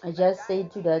I just say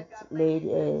to that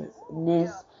lady,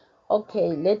 nurse, okay,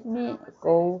 let me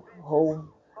go home.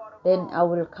 Then I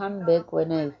will come back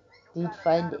when I did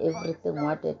find everything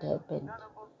what had happened.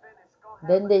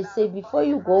 Then they say, before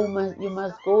you go, you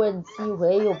must go and see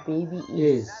where your baby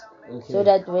is. Okay. So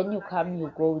that when you come,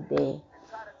 you go there.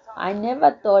 I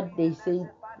never thought they said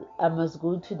I must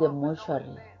go to the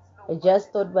mortuary. I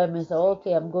just thought by myself,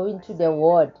 okay, I'm going to the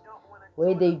ward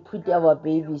where they put our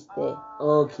babies there.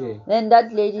 Okay. Then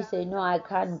that lady said, no, I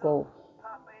can't go.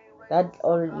 That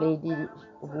old lady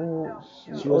who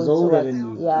she was older than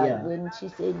you. Yeah. Then she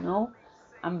said, no,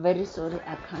 I'm very sorry,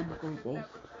 I can't go there.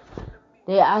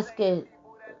 They asked her,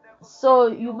 so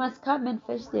you must come and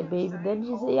fetch the baby. Then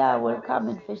she said, yeah, I will come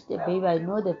and fetch the baby. I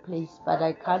know the place, but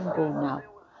I can't go now.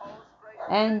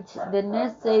 And the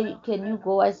nurse say, can you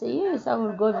go? I say, yes, I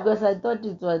will go, because I thought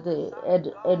it was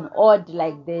an odd,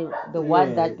 like the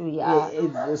one that we are.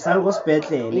 It's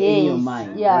in your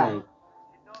mind. Yeah. Right.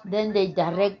 Then they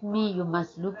direct me, you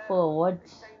must look for what?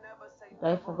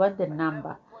 I forgot the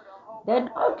number. Then,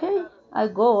 okay, I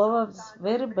go. I was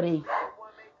very brave.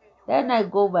 Then I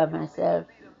go by myself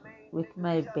with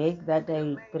my bag that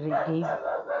I gave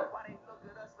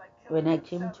when I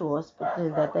came to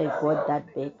hospital, that I got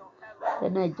that bag.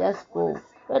 Then I just go.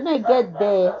 When I get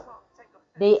there,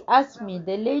 they asked me,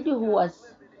 the lady who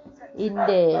was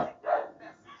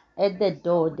at the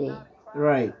door there.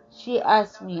 Right. She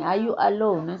asked me, are you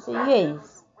alone? I say,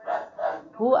 yes.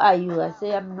 Who are you? I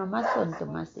say, I'm Nomasonto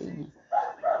Masenya.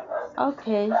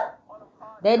 Okay.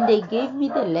 Then they gave me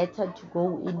the letter to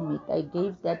go in with. I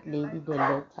gave that lady the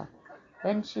letter.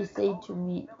 Then she said to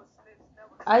me,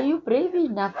 are you brave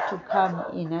enough to come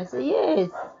in? I said, yes.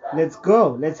 Let's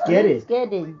go. Let's get it.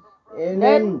 Get in. And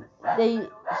then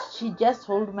she just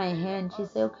hold my hand. She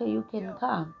said, okay, you can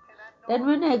come. Then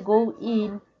when I go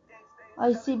in,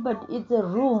 I see, but it's a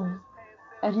room,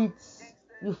 and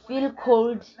you feel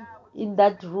cold in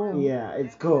that room. Yeah,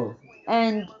 it's cool.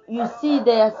 And you see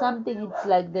there's something, it's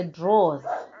like the drawers.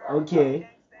 Okay.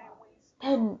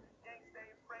 Then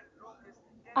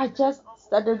I just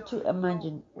started to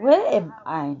imagine, where am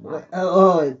I now?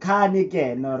 Oh, can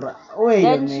again? Wait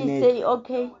Then a she minute. say,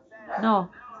 okay, no,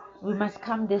 we must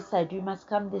come this side, we must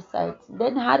come this side.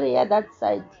 Then hurry at that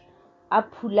side, I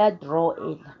pull a draw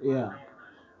in. Yeah.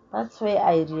 That's where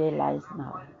I realized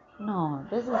now, no,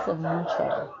 this is a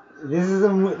mortuary. This is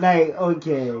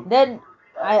okay. Then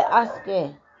I ask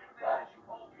her,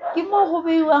 ke mo go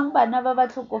beiwang bana ba ba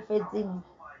tlhokofetseng?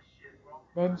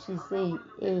 Then she say,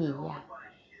 yeah,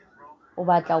 o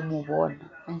batla mo bona?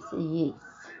 I say, yes.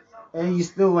 And you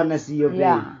still want to see your baby?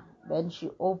 Yeah. Then she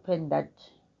opened that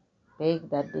bag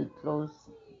that they closed.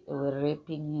 They were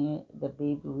wrapping the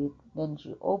baby with. Then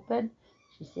she opened.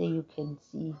 She said, you can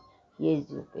see, here's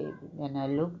your baby. Then I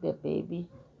looked the baby.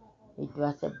 It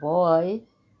was a boy.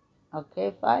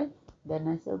 Okay, fine. Then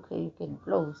I said, okay, you can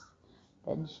close.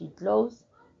 Then she closed.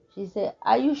 She said,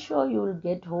 are you sure you will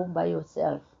get home by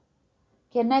yourself?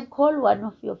 Can I call one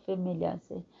of your family? I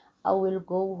said, I will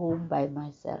go home by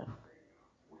myself.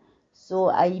 So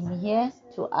I'm here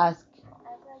to ask,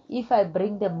 if I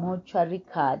bring the mortuary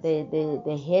car,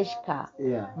 the hash car,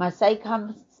 yeah, must I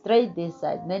come straight this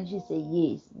side? Then she said,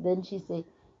 yes. Then she said,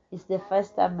 it's the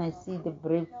first time I see the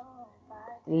brave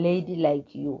lady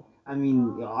like you. I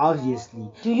mean,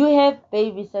 obviously. Do you have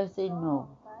babies? I said, no.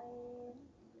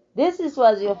 This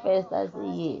was your first? I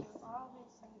said, yes.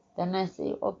 Then I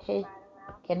say, okay,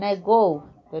 can I go?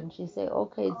 Then she said,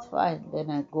 okay, it's fine. Then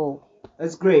I go.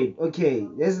 That's great. Okay,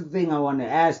 this is the thing I want to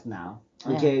ask now.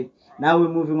 Okay, now we're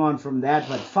moving on from that,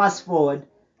 but fast forward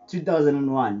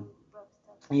 2001,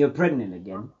 and you're pregnant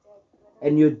again,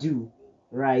 and you're due,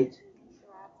 right?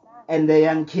 And the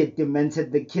young kid,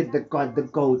 Demented, the kid that got the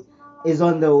goat, is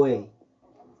on the way.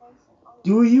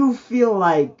 Do you feel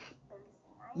like,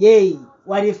 yay,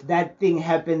 what if that thing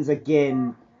happens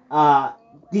again?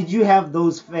 Did you have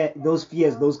those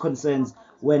fears, those concerns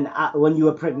when you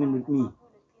were pregnant with me?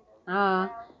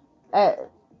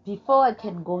 Before I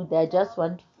can go there, I just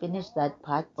want to finish that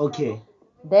part. Okay.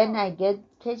 Then I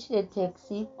catch the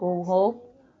taxi, go home.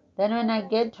 Then when I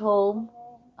get home,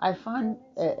 I found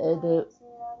the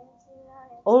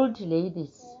old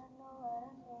ladies.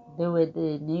 They were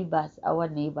the neighbors, our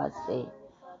neighbors say.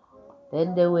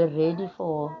 Then they were ready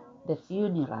for the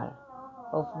funeral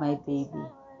of my baby.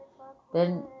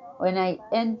 Then when I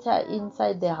enter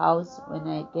inside the house, when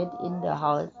I get in the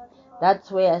house, that's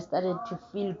where I started to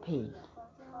feel pain.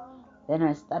 Then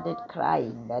I started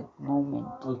crying that moment.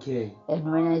 Okay.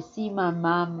 And when I see my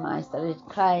mom, I started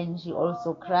crying. She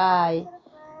also cried.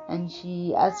 And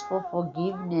she asked for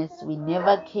forgiveness. We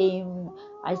never came.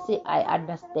 I say, I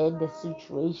understand the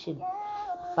situation.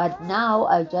 But now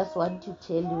I just want to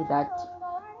tell you that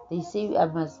they say I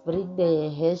must bring the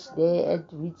hash there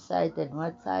at which side and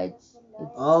what sides.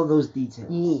 All those details.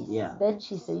 Yes. Yeah. Then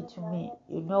she said to me,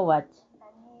 you know what?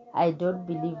 I don't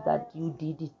believe that you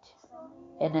did it.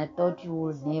 And I thought you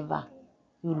will never.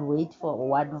 You'll wait for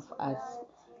one of us.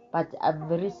 But I'm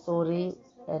very sorry,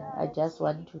 and I just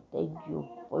want to thank you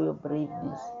for your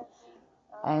braveness.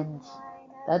 And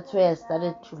that's where I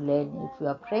started to learn, if you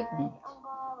are pregnant,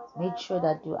 make sure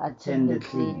that you attend the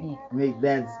clinic.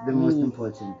 That's the most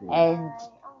important thing. And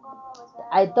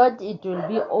I thought it will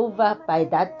be over by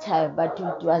that time, but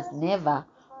it was never.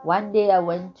 One day I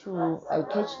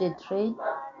catch the train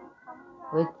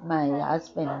with my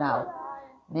husband now.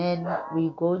 Then we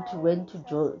went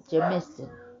to Jamestown.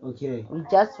 Okay. We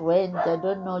just went, I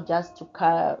don't know, just to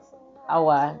car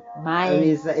our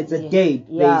minds. I mean, it's a date,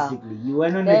 basically. You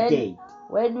went on a date.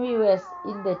 When we were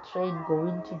in the train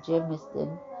going to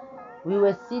Jamestown, we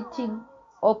were sitting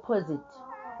opposite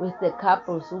with the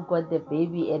couples who got the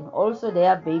baby, and also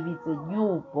their baby, it's a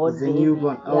newborn baby.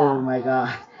 Newborn. Yeah. Oh my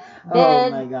God.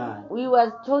 Then oh my God. We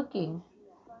was talking,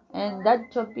 and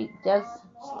that topic just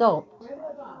stopped.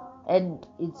 And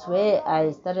it's where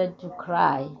I started to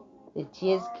cry. The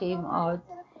tears came out.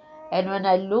 And when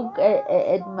I look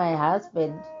at my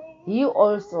husband,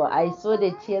 I saw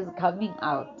the tears coming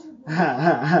out.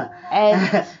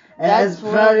 And as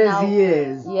proud as he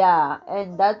is. Yeah,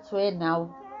 and that's where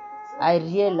now I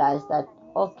realized that,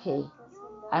 okay,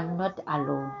 I'm not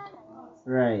alone.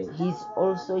 Right. He's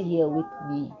also here with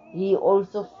me. He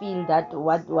also feel that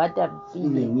what I'm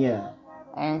feeling. Yeah.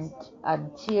 And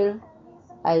until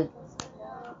I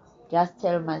just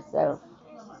tell myself,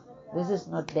 this is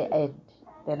not the end.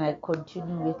 Then I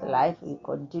continue with life. We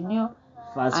continue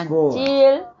Fast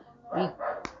until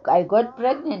I got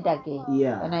pregnant again.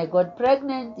 Yeah. When I got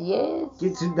pregnant, yes.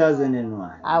 In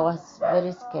 2001. I was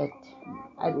very scared.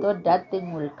 I thought that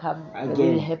thing will come again. It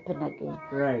will happen again.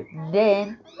 Right.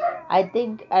 Then I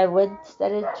think I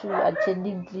started to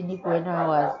attending clinic when I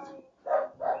was,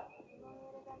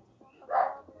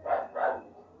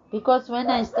 because when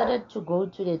I started to go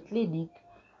to the clinic,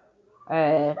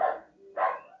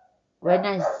 when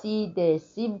I see the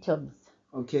symptoms,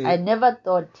 I never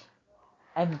thought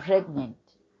I'm pregnant,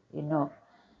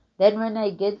 Then when I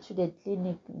get to the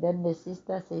clinic, then the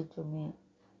sister said to me,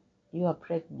 "You are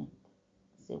pregnant."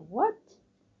 I said, "What?"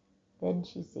 Then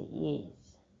she said, "Yes."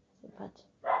 I said, "But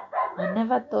I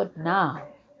never thought now."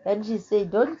 Then she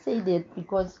said, "Don't say that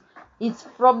because it's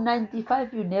from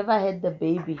 95 you never had the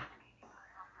baby."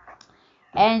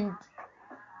 And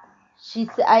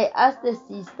I asked the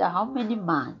sister, "How many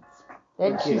months?"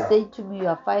 Then she said to me, "You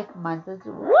are 5 months." I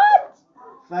said, "What?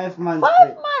 5 months?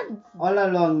 5 months? All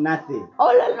along, nothing?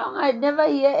 All along, I never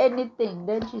hear anything."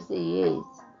 Then she said, "Yes."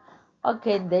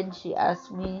 Okay, and then she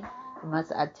asked me, "You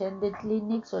must attend the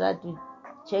clinic so that you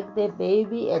check the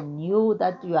baby and you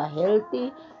that you are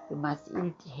healthy. You must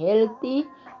eat healthy,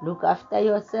 look after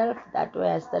yourself." That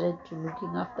way I started to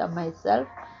looking after myself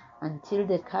until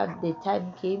the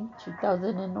time came,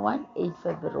 2001, 8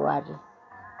 February.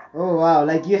 Oh wow,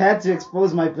 like you had to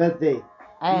expose my birthday.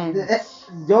 And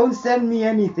don't send me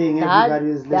anything, everybody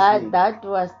who's listening. That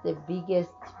was the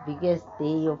biggest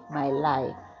day of my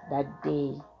life, that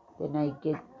day. Then I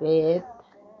get birth,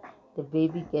 the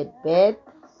baby get birth.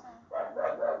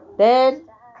 Then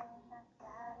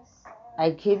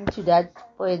I came to that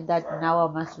point that now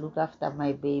I must look after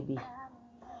my baby.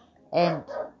 And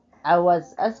I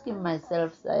was asking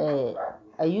myself,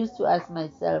 I used to ask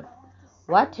myself,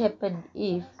 what happened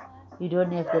if you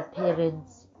don't have the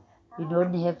parents, you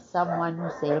don't have someone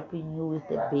who's helping you with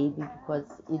the baby, because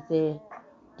it's a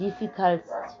difficult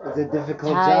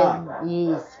time, job.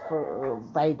 Yes,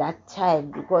 by that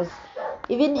time, because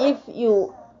even if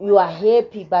you are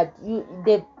happy, but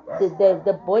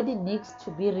the body needs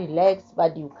to be relaxed,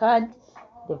 but you can't.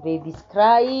 The baby's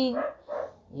crying,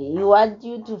 he wants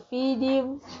you to feed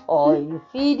him, or you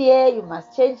feed her, you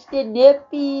must change the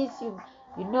nappies,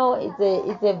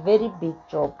 it's a very big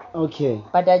job. Okay.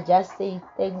 But I just say,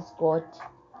 thanks God,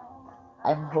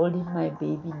 I'm holding my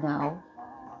baby now.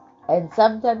 And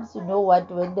sometimes, you know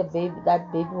what, when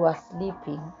that baby was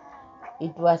sleeping,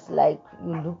 it was like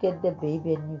you look at the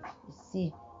baby and you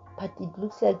see, but it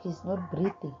looks like he's not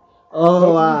breathing. Oh,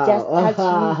 Let wow. me just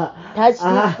touch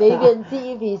this baby and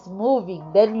see if he's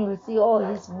moving. Then you'll see, oh,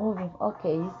 he's moving.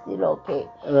 Okay, he's still okay.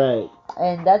 Right.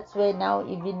 And that's where now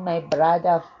even my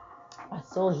brother was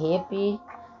so happy.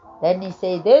 Then he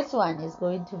said, this one is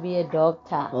going to be a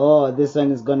doctor. Oh, this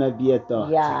one is going to be a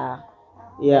doctor. Yeah.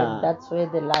 Yeah. And that's where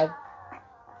the life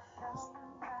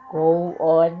go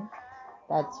on.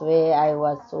 That's where I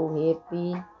was so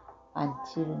happy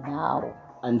until now.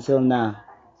 Until now.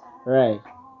 Right.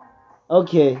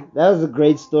 Okay, that was a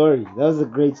great story. That was a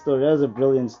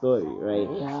brilliant story, right?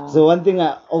 Yeah. So one thing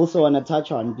I also want to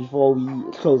touch on before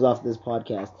we close off this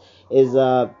podcast is,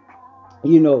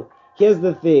 here's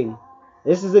the thing.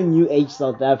 This is a new age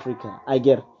South Africa, I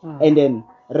get. And then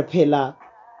repela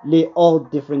all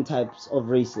different types of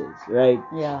races, right?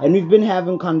 Yeah. And we've been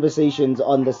having conversations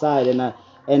on the side, and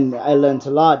I learned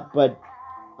a lot. But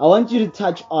I want you to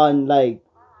touch on like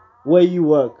where you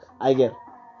work. I get.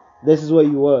 This is where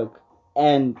you work.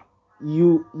 And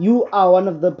you are one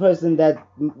of the person that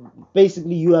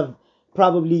basically you have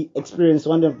probably experienced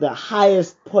one of the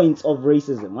highest points of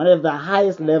racism, one of the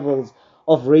highest levels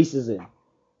of racism,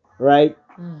 right?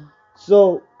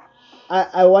 So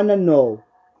I want to know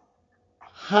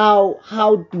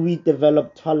how do we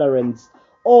develop tolerance,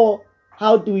 or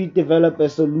how do we develop a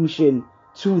solution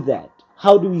to that?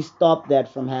 How do we stop that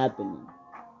from happening?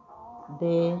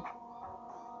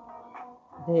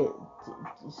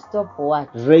 Stop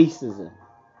what? Racism.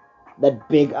 That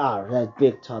big R, that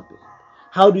big topic.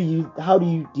 How do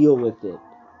you deal with it?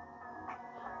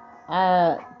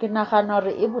 Ke nagana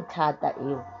gore e bothata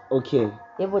eo. Okay.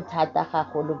 E bothata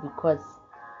gagolo, because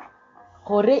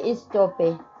gore e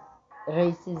stope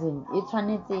racism, go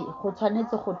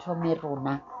tshwanetse go thome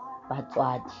rona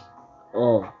batswadi.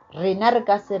 Oh. Rena re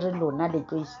ka se re lona le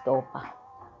tlo stopa.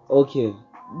 Okay.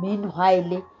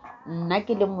 Meanwhile, nna ke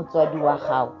le motswadi wa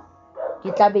gago,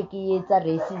 ke tla be ke etsa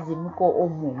racism ko o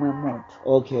mongwe motho.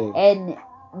 Okay. And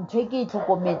ntho ke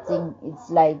itlhokometseng, it's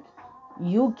like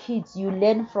you kids, you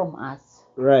learn from us.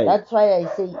 Right. That's why I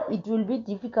say it will be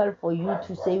difficult for you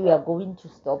to say we are going to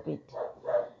stop it.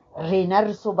 rena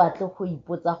re so batle go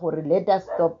ipotsa gore let us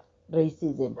stop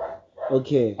racism.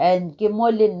 Okay. And ke mo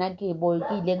le nna ke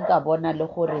ileng ka bona le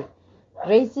gore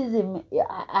racism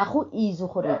a go easy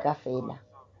gore ka fela.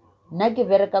 Nna ke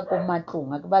bereka ko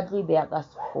matlong, ke batlo e beya ka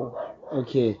sekgowa.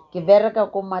 Okay. Ke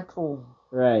bereka ko matlong.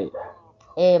 Right.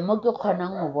 Mo ke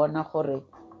kgonang go bona gore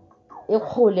e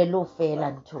kgole le o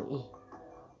fela ntho e.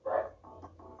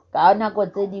 Ka nako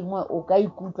tse dingwe o ka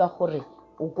ikutlwa gore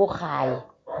o go gae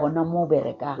gona mo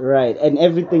berekang. Right, and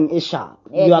everything is sharp.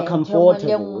 You are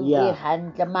comfortable. Yeah.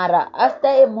 Mara after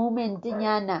a moment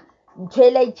nyana ntho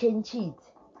ela e change.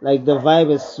 Like the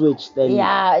vibe is switched. Then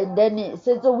yeah, and then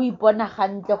setse o ipona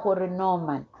gantle gore no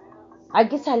man. A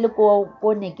ke sa le ko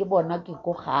ne ke bona ke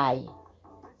go gae.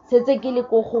 Setse ke le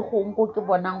ko gogong ko ke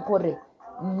bonang gore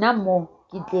nna mo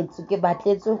ke tletse ke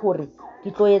batletse gore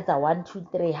ke tlo etsa 1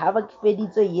 2 3 ha ba ke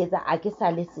feditse etsa a ke sa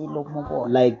le selo mo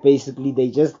bona. Like basically they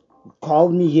just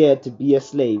called me here to be a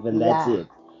slave and that's it.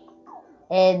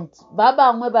 And ba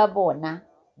bangwe ba bona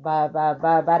ba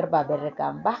re ba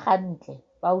berekang ba gantle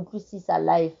ba utlwisisa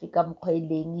life ka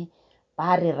mokgweleng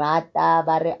ba re rata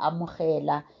ba re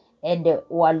amogela and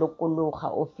o a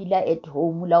lokologa o feel at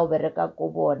home la o bereka ko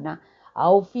bona a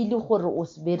o feel gore o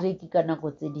se bereki ka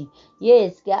nako tse ding.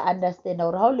 Yes, ke understand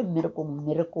gore ha o le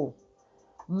mmerekong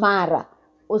mara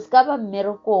o ska ba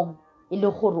mmerekong e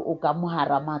le gore o ka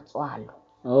mohara matswalo.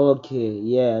 Okay,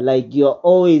 yeah, like you're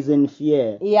always in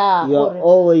fear. Yeah, you're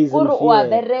always in fear. O a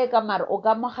bereka mara o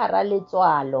ka mogara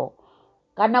letswalo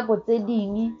ka nako tse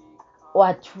ding o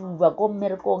a thuba ko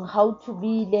mmerekong ga o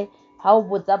thubile ha o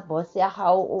botsa boss ya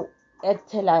ga o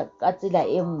actela ka tsela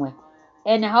e nngwe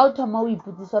and ha o thoma o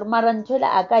iputsisa gore mara ntshwele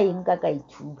a ka eng ka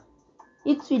ithuba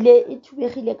e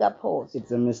thubegile ka phoso.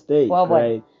 It's a mistake,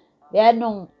 right?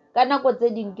 Yaanong ka nako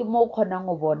tse ding ke mo kgonang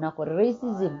go bona gore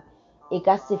racism e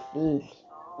ka se fele.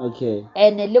 Okay.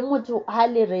 And le motho ha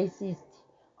le racist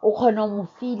o kgona mo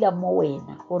feel mo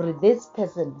wena gore this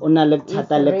person o na le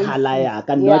thata le khala ya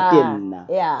ka not nna.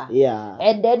 Yeah.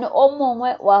 And then o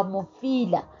mongwe wa mo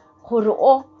feel gore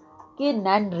o ke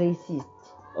non-racist.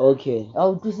 Okay. A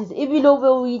utlwisisa e bile o be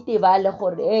o itebale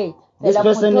gore hey this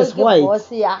person is white.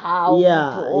 Boss ya hao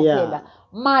yeah.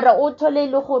 Mara o thole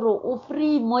le gore o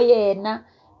free mo yena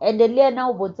and le yena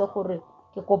o botse gore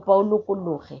ke kopa o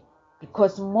lokologe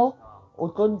because mo o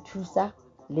tlo nthusa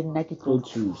le nna ke tlo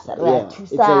thusa.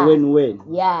 It's a win-win.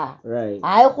 Yeah. Right.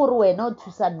 Ha e gore wena o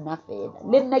thusa nna fela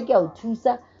le nna ke a o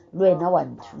thusa le wena wa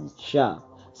nthusa. Sure.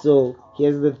 So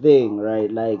here's the thing,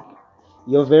 right? Like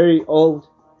you're very old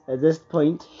at this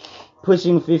point,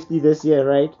 pushing 50 this year,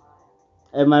 right?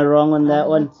 Am I wrong on that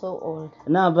one? I'm not so old.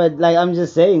 No, but like I'm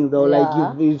just saying though,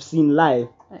 like you've seen life.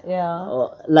 Yeah.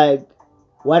 Like,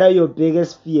 what are your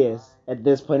biggest fears at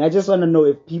this point? I just want to know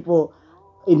if people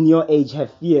in your age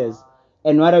have fears,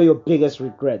 and what are your biggest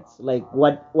regrets? Like,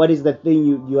 what is the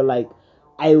thing you're like,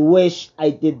 I wish I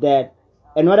did that,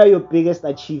 and what are your biggest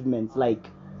achievements? Like,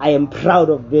 I am proud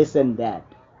of this and that.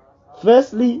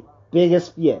 Firstly,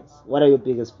 biggest fears. What are your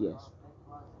biggest fears?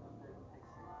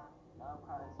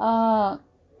 I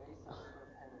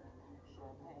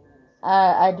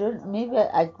don't, maybe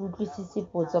I could see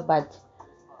potso, but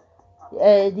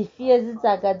the fears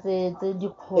tsa ka tse di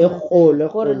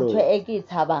kgolo gore ntho e ke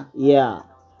tshabang. Yeah,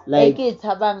 like e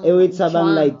tshabang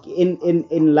like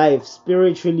in life,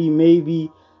 spiritually maybe,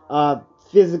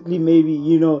 physically maybe,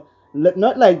 you know,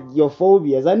 not like your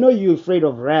phobias. I know you're afraid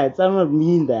of rats. I don't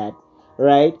mean that,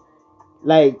 right?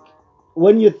 Like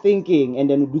when you're thinking and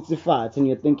then and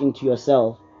you're thinking to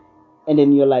yourself, and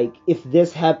then you're like, if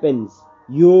this happens,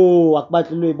 I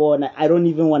don't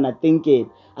even want to think it.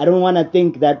 I don't want to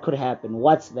think that could happen.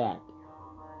 What's that?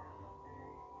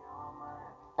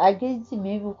 I guess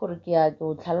maybe gore ke a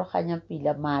go tlhaloganya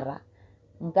pila mara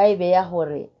nka e beya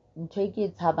gore ntho e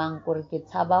ke tshabang gore ke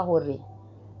tshaba gore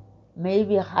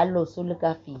maybe ga loso le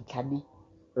ka fitlhane.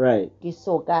 Right. Ke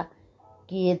soka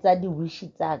ke etsa di wish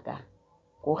tsaka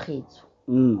go getso.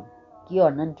 Ke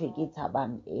yona ntho e ke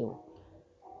tshabang eo.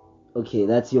 Okay,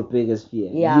 that's your biggest fear.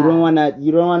 Yeah. You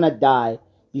don't wanna die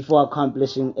before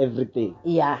accomplishing everything.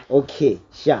 Yeah. Okay,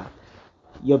 sure.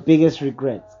 Your biggest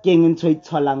regrets. King into it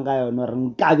tolanga yona re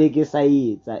nkabe ke sa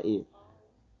etsa e.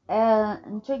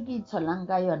 Ntho ke itsholang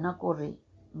ka yona gore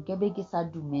nkebe ke sa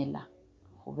dumela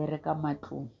go bereka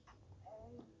matlong.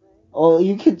 Oh,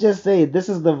 you could just say this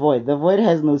is the void. The void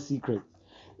has no secret.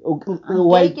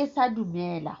 Why ke sa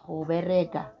dumela go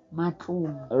bereka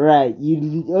matlong. Right.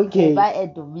 You okay? By a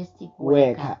domestic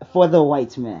worker for the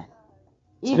white man.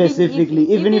 Specifically,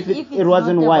 even if it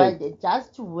wasn't white,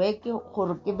 just to work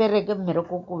gore ke bereke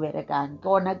mmereko ko berekang ke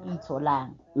ona ke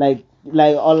itsholang. Like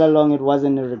all along it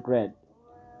wasn't a regret.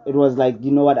 it was like,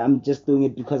 you know what, I'm just doing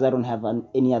it because I don't have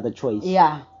any other choice.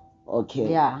 Yeah.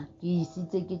 Okay. Yeah, ke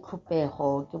isitse ke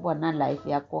tlhopego ke bona life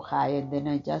ya ko gae, and then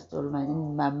I just told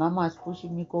my mom was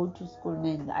pushing me go to school,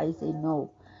 and I say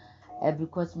no,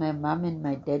 because my mom and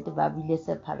my dad ba bile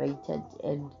separated,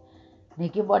 and ne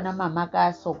ke bona mama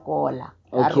ka sokola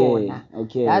ka rona.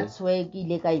 Okay. That's why ke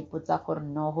ile ka ipotsa gore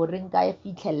no gore nka e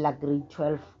fitlhella grade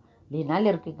 12, lena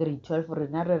le re ke grade 12,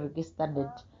 rena re re ke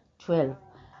standard 12,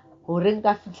 gore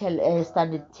nka fitlhella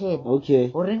standard 10. Okay.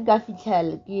 Gore nka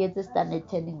fitlhella ke etse standard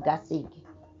 10 nka seke.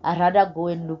 I rather go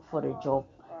and look for a job.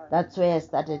 That's where I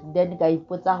started. Then ka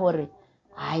ipotsa gore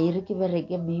ai re ke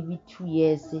bereke maybe 2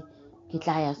 years ke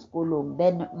tla ya sekolong.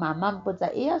 Then mama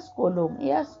mpotsa e ya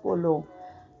sekolong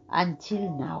until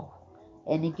now.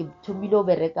 And ke thomile o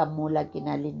bereka mola ke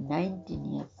na le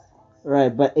 19 years.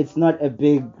 Right, but it's not a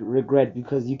big regret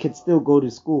because you could still go to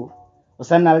school.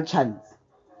 What's another chance?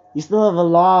 You still have a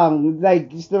long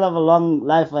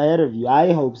life ahead of you.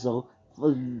 I hope so.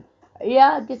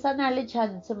 Yeah, ke sana le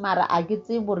chance mara a ke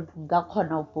tse gore nka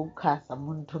kgona go focus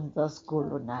mo nthong tsa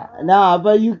sekolo na. Nah,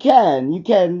 but you can.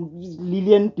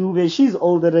 Lillian Dube, she's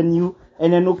older than you,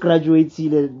 and then no graduates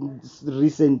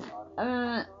recent.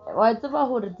 Wa tseba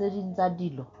gore tse ding tsa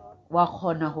dilo wa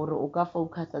kgona gore o ka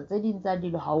focusa, tse ding tsa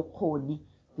dilo ha o kgone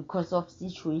because of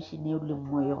situation e o leng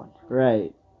mo yona.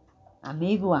 Right.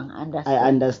 Maybe one understand. I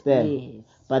understand. Yes.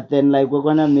 But then like we're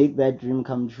gonna make that dream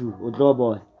come true.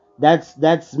 Boy.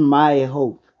 That's my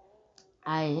hope.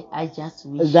 I just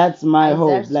wish. That's my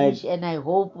hope. I just wish, and I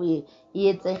hope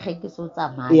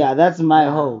yeah, that's my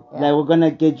hope. Yeah. Like we're gonna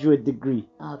get you a degree.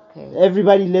 Okay.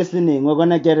 Everybody listening, we're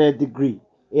gonna get a degree.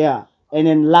 Yeah. And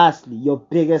then lastly, your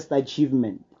biggest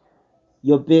achievement.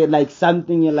 Your big like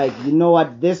something you're like, you know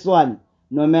what, this one,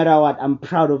 no matter what, I'm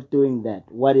proud of doing that.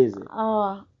 What is it?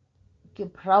 Ke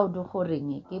proud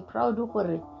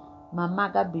gore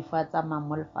mama ka before tsa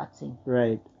mo lefatsheng.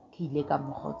 Right. Ke ile ka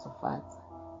mo khotsofatsa.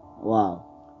 Wow.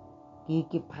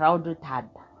 Ke proud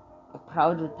thata.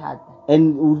 Proud thata.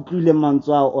 And utlwile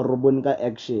mantswa or robonka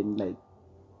action like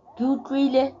ke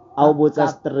utlwile a botsa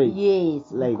straight.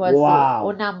 Yes, like because wow.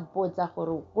 o na mpotsa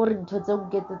gore ntho tse o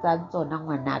nketsetsang tsona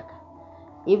ngwanaka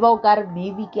e ba o ka re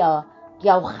maybe ke a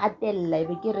o gatella e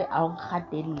be ke re a o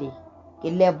ngatelle ke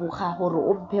leboga gore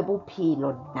o mphe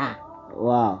bophelo nna.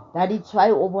 Wow. That is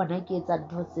why o bona ke etsa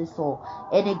ntho tse so,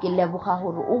 ene ke leboga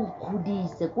gore o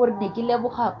nkgodise gore ne ke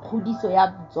leboga kgodiso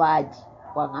ya motswadi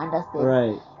wa understand.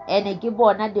 Right. Ene ke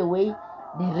bona the way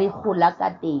ne re gola ka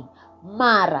teng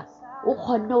mara o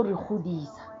kgonne o re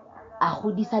godisa a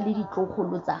godisa le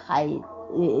ditlogolo tsa gae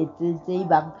tse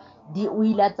bang di o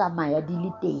ile tsamaya di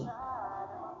le teng.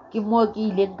 Ke mo ke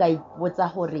ileng ka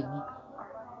ipotsa gore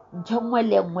ntho nngwe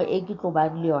le nngwe e ke tlo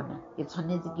bang le yona ke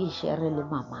tshwanetse ke share le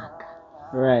mamaka.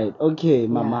 Right. Okay,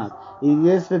 mama.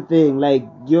 Here's the thing. Like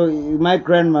my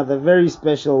grandmother, very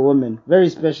special woman.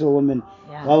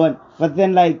 Yeah. But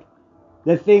then like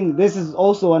the thing, this is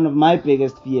also one of my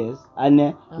biggest fears.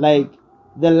 And like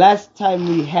the last time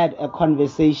we had a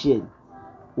conversation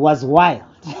was wild.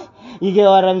 You get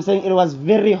what I'm saying? It was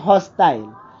very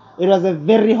hostile. It was a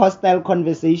very hostile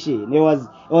conversation. It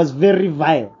was very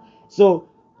vile. So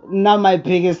now my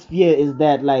biggest fear is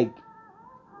that like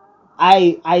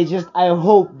I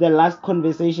hope the last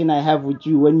conversation I have with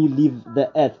you when you leave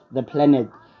the earth, the planet,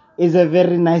 is a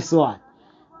very nice one.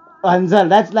 And so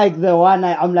that's like the one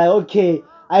I'm like, okay,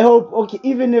 I hope, okay,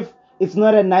 even if it's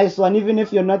not a nice one, even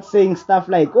if you're not saying stuff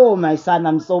like, oh, my son,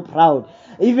 I'm so proud,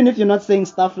 even if you're not saying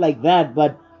stuff like that,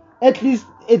 but at least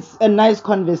it's a nice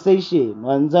conversation.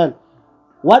 And so,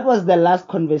 what was the last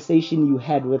conversation you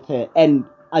had with her, and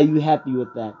are you happy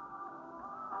with that?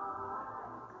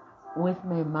 With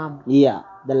my mom. Yeah,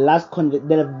 the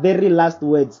very last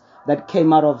words that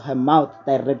came out of her mouth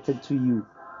directed to you.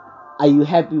 Are you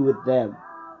happy with them?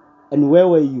 And where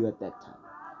were you at that time?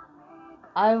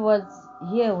 I was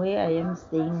here where I am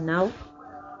staying now.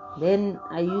 Then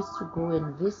I used to go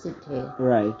and visit her.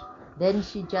 Right. Then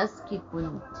she just kept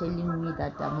on telling me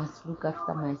that I must look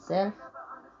after myself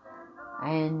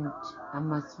and I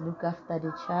must look after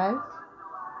the child.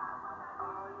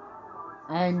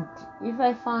 And if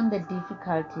I found the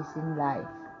difficulties in life,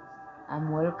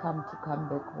 I'm welcome to come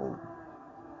back home.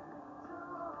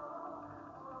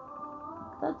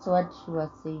 That's what she was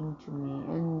saying to me.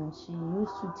 And she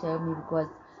used to tell me because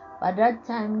by that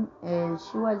time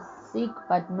she was sick,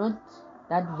 but not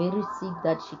that very sick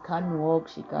that she can't walk,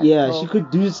 she can't talk. She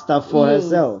could do stuff for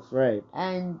herself, right?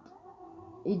 And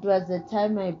it was the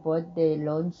time I bought the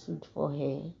lawn suit for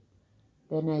her.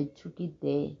 Then I took it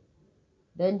there.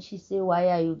 Then she said, why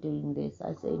are you doing this?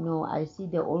 I said, no, I see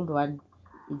the old one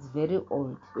It's very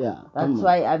old. Yeah. That's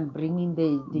why I'm bringing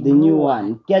the new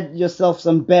one. Get yourself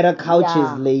some better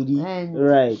couches, lady. And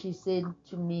right. She said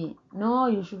to me, no,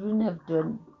 you shouldn't have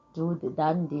done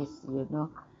this, you know.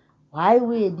 Why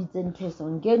we didn't test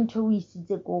on get to we sit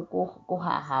go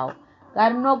how. I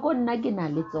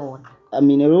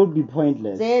mean, it would be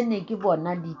pointless. Then ke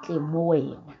bona di tle mo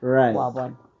wena. Right. Wa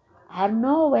bona. I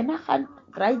know when I can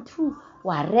right through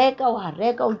wa reka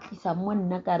o tlisa mo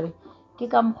nna ka re ke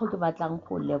ka mgo ke batlang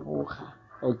go leboga.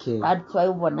 Okay. That's why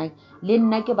o bona le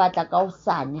nna ke batla ka o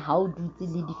sane ha o dutse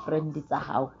le di friend tsa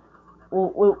hao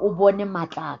o bone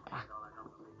matlaka.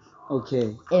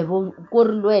 Okay. Ebo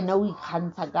gore le wena o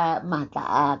ikgantsha ka matla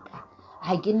aka.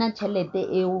 Ha ke na tšhelete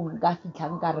eo nka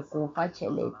fitlhang ka re ko fa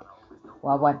tšhelete.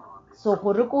 Wa bona. So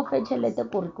gore ko fe tšhelete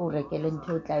gore ko rekele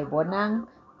ntho o tla e bonang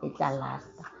e tla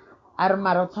lasta. A re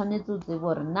mara o tshwanetse o tsebe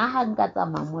gore nna ga nka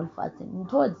tsamaya mo lefatsheng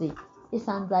ntho tse e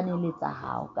santsane le tsa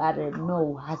hao ka re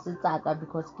no ha se tsaka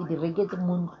because ke di reketse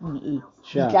mo ntlong e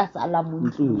di tla sala mo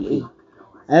ntlong e.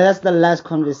 And that's the last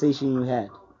conversation you had.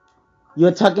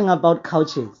 You're talking about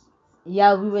couches.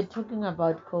 Yeah, we were talking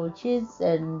about couches,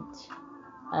 and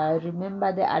I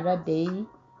remember the other day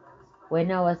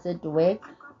when I was at work,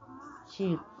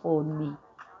 she phoned me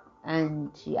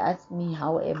and she asked me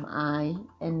how am I,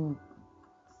 and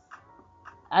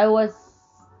I was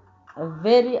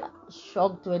very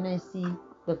shocked when I see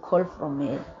the call from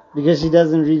her. Because she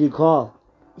doesn't really call.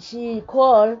 She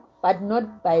called, but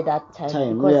not by that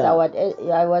time because I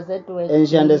was at work. And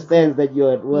she understands that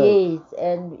you're at work. Yes,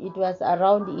 and it was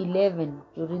around 11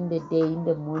 during the day in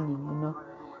the morning, you know.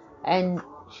 And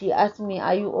she asked me,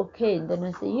 are you okay? And then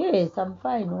I said, yes, I'm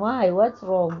fine. Why? What's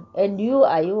wrong? And you,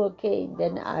 are you okay? And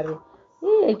then I said,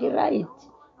 yeah, you're right.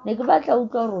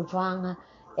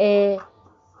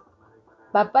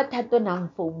 Papa Tato nang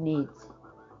founetse.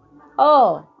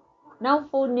 Oh, nang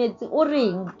founetse o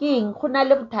reng keng go na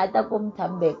le bothata ko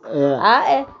Mthambeka.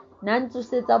 Nna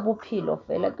ntsosetsa bophelo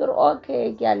fela ke re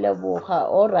okay ke a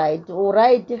leboga all right o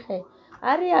right ge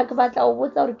a re ya ke batla o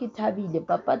botsa gore ke thabile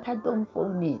Papa Tato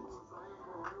mfounetse.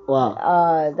 Wow.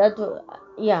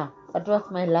 That was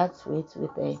my last words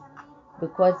with her,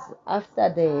 because after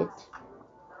that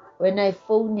when I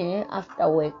phoned her after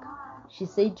work she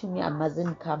said to me I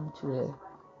mustn't come to her.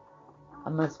 I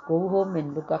must go home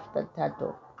and look after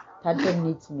Tato. Tato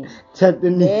needs me.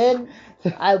 Then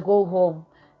I go home.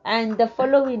 And the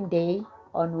following day,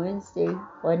 on Wednesday,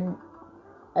 when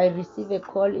I received a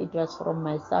call, it was from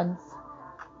my son's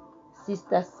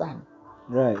sister's son.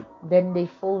 Right. Then they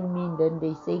phone me, then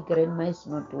they say grandma is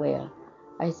not well.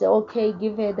 I say, okay,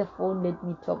 give her the phone, let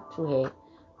me talk to her.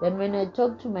 Then when I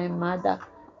talk to my mother,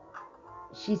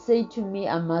 she said to me,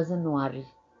 I mustn't worry.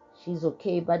 She's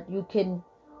okay, but you can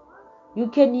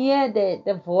hear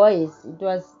the voice.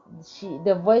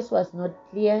 The voice was not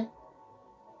clear.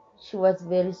 She was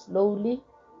very slowly,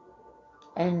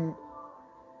 and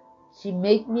she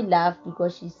made me laugh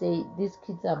because she said these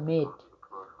kids are mad.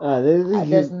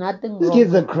 There's nothing wrong. These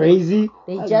kids are crazy.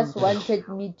 They just wanted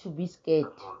me to be scared.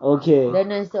 Okay.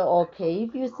 Then I said, okay,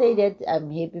 if you say that,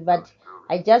 I'm happy, but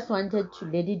I just wanted to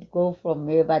let it go from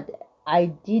her. But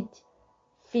I did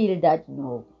feel that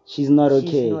no, she's not okay.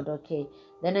 She's not okay.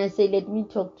 Then I say, let me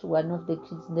talk to one of the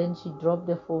kids. Then she dropped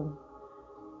the phone.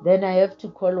 Then I have to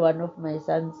call one of my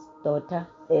son's daughter,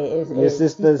 your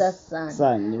sister's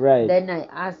son, right? Then I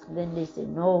ask, then they say,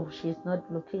 no, she's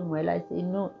not looking well. I say,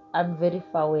 no, I'm very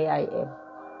far where I am.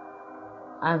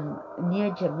 I'm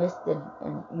near Germiston,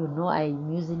 and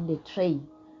I'm using the train.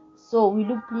 So will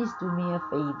you please do me a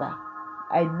favor?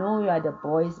 I know you are the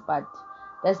boys, but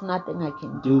there's nothing I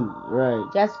can do. Right.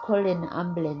 Just call an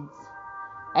ambulance.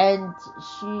 And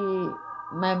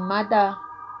my mother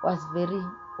was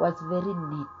very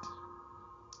neat.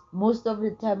 Most of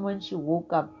the time when she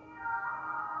woke up,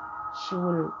 she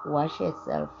will wash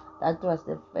herself. That was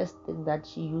the first thing that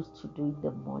she used to do in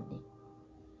the morning.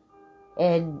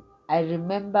 And I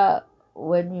remember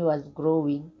when we was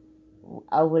growing,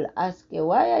 I will ask her,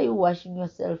 why are you washing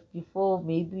yourself before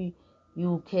maybe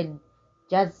you can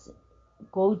just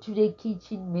go to the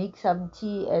kitchen, make some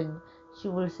tea? And she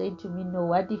will say to me, no,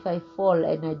 what if I fall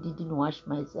and I didn't wash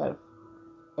myself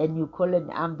and you call an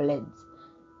ambulance?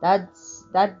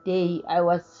 That day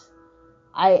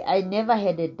I never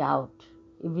had a doubt,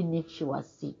 even if she was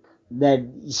sick, that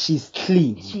she's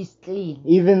clean. She's clean.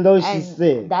 Even though she's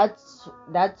sick. That's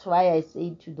why I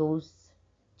say to those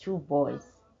two boys,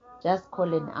 just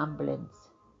call an ambulance.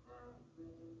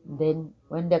 Then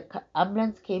when the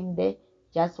ambulance came there,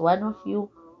 just one of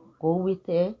you go with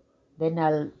her, then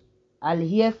I'll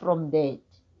hear from that.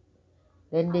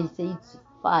 Then they say it's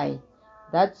fine.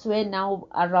 That's where now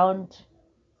around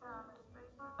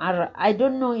I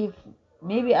don't know if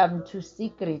maybe I'm too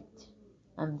secret.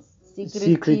 I'm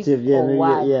Secretive, yeah, or maybe,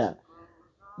 what. yeah.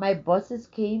 My bosses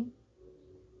came.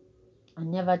 I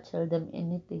never tell them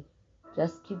anything.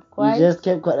 Just keep quiet. You just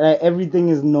kept quiet. Like, everything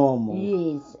is normal.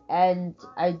 Yes, and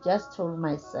I just told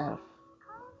myself,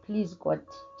 please God,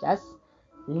 just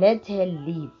let her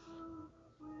leave.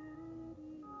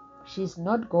 She's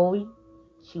not going.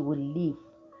 She will leave.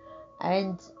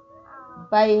 And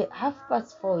by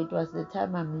 4:30, it was the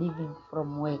time I'm leaving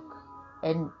from work.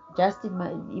 And just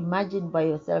imagine by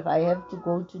yourself, I have to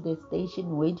go to the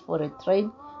station, wait for a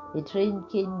train. The train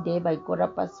came there by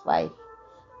 5:15.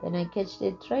 Then I catch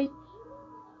the train,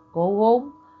 go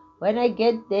home. When I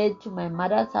get there to my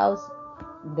mother's house,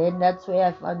 then that's where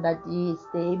I found that yes,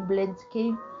 the ambulance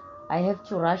came. I have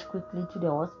to rush quickly to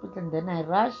the hospital. Then I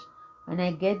rush. When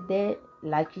I get there,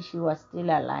 lucky she was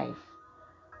still alive.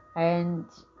 And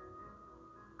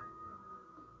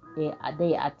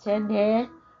they attend her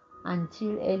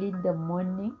until early in the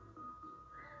morning.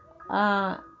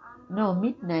 No,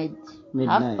 midnight.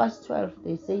 12:30.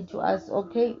 They say to us,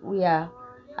 okay, we are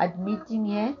admitting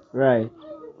her. Right.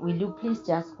 Will you please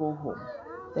just go home?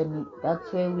 Then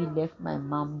that's where we left my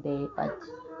mom there. But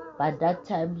by that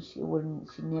time she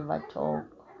never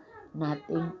talked,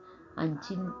 nothing,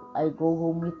 until I go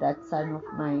home with that son of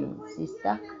my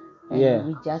sister. And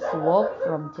we just walk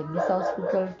from Tembisa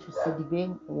Hospital to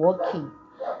Sidibeng, walking.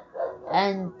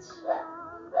 And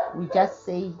we just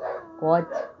say, God,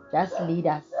 just lead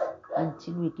us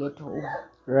until we get home.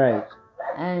 Right.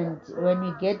 And when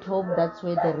we get home, that's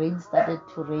where the rain started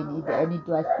to rain. And it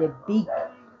was the big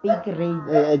rain.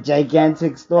 A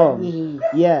gigantic storm. Yes.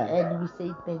 Yeah. And we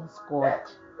say, thanks God.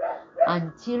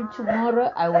 Until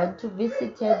tomorrow, I went to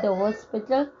visit her at the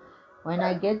hospital. When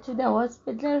I get to the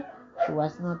hospital, she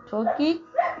was not talking.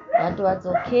 That was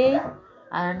okay.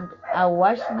 And I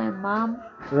washed my mom.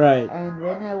 Right. And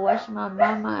when I washed my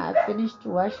mom, I finished to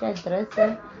wash her, dress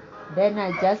her. Then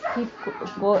I just keep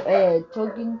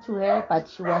talking to her, but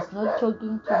she was not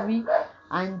talking to me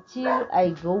until I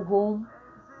go home.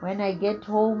 When I get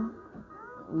home,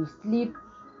 we sleep,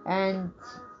 and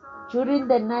during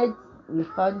the night we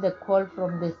found the call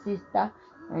from the sister,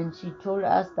 and she told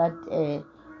us that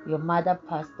your mother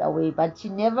passed away, but she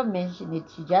never mentioned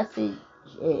it. She just said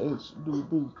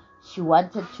she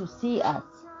wanted to see us.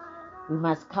 We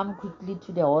must come quickly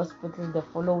to the hospital the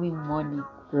following morning.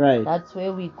 Right. That's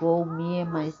where we go, me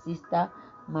and my sister,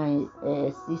 my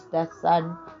sister's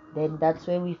son. Then that's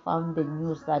where we found the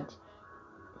news that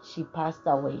she passed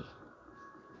away.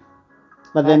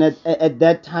 But then at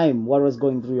that time, what was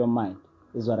going through your mind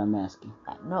is what I'm asking.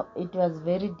 No, it was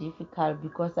very difficult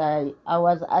because I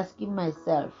was asking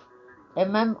myself,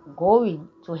 am I going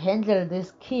to handle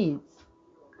these kids?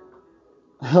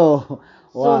 Oh,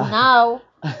 wow. So now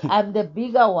I'm the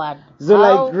bigger one. So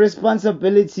like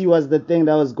responsibility was the thing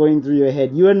that was going through your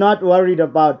head. You were not worried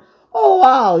about, oh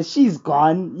wow, she's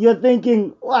gone. You're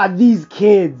thinking, wow, these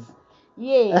kids.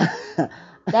 Yeah.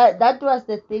 that was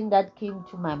the thing that came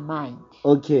to my mind.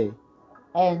 Okay.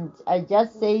 And I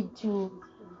just said to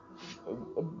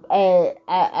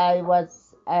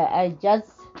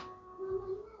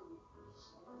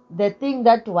the thing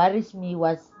that worries me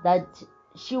was that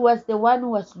she was the one who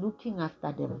was looking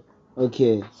after them.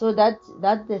 Okay. So that's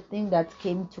the thing that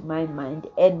came to my mind.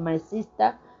 And my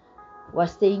sister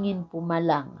was staying in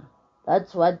Mpumalanga.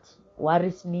 That's what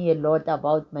worries me a lot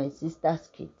about my sister's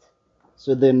kids.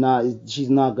 So she's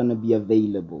not gonna be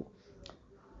available.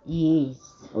 Yes.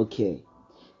 Okay.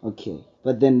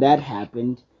 But then that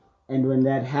happened, and when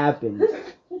that happened,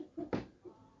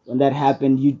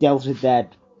 you dealt with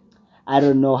that. I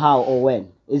don't know how or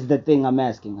when is the thing I'm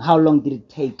asking. How long did it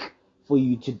take for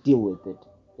you to deal with it?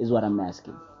 Is what I'm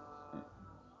asking.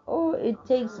 Oh, it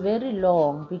takes very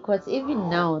long because even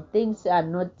now things are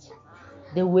not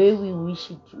the way we wish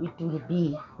it will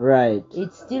be. Right.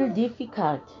 It's still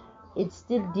difficult.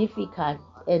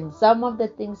 And some of the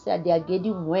things that they are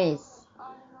getting worse,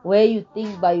 where you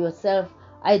think by yourself,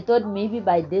 I thought maybe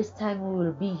by this time we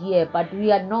will be here, but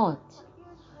we are not.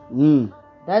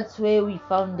 That's where we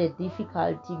found the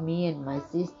difficulty, me and my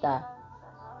sister.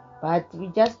 But we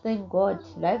just thank God,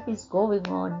 life is going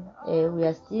on. We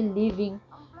are still living,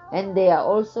 and they are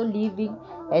also living,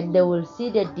 and they will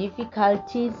see the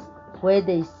difficulties where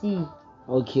they see.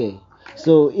 Okay.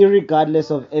 So irregardless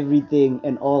of everything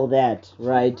and all that,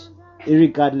 right?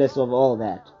 Irregardless of all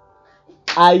that,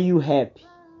 are you happy?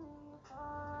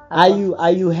 Are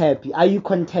you happy? Are you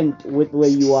content with where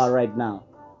you are right now?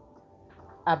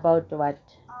 About what?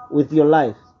 With your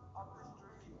life.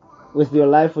 With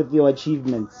your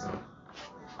achievements.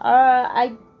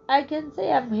 I can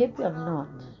say I'm happy. I'm not.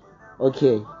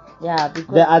 Okay. Yeah,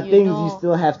 because there are things you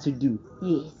still have to do.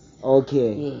 Yes.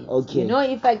 Okay. Yes.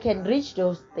 Okay. If I can reach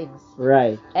those things.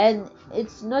 Right. And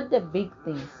it's not the big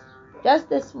things, just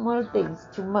the small things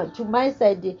to my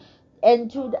side,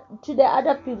 and to the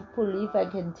other people. If I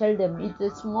can tell them it's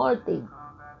a small thing,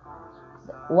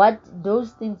 what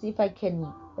those things, if I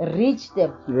can reach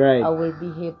them, right, I will be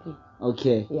happy.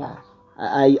 Okay. Yeah.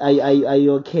 Are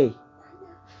you okay?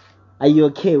 Are you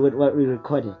okay with what we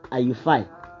recorded? Are you fine?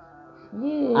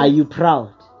 Yes. Are you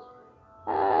proud?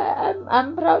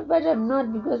 I'm proud, but I'm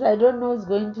not, because I don't know who's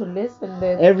going to listen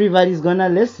this. Everybody's gonna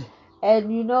listen.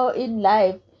 And in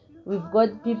life, we've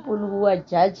got people who are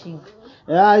judging.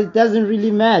 It doesn't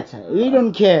really matter. We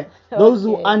don't care. Those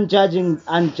who aren't judging,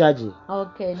 aren't judging.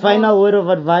 Okay. Final word of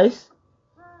advice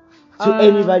to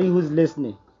anybody who's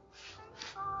listening.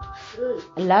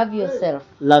 Love yourself.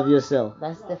 Love yourself.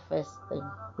 That's the first thing.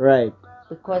 Right.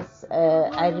 Because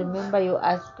I remember you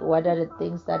asked what are the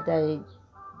things that I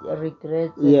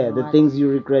regret. Yeah, the things you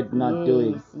regret not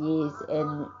doing. Yes,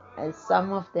 and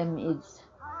some of them it's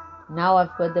now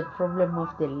I've got the problem of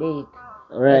the leg.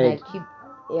 Right. And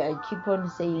I keep on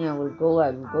saying I will go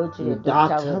to the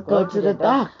doctor. I will go to the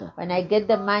doctor. When I get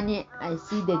the money, I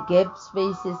see the gap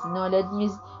spaces. Let me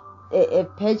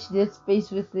patch this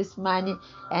space with this money.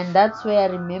 And that's where I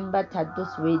remember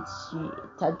Tato's words.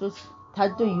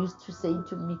 Tato used to say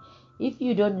to me, if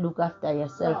you don't look after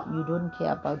yourself, you don't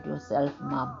care about yourself,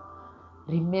 mom.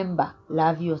 Remember,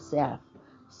 love yourself.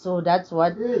 So that's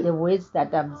what the words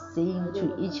that I'm saying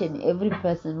to each and every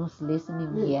person who's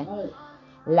listening here.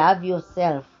 Love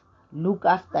yourself. Look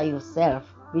after yourself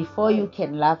before you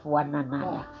can love one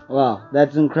another. Wow,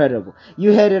 that's incredible.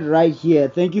 You heard it right here.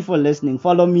 Thank you for listening.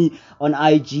 Follow me on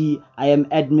IG. I am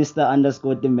at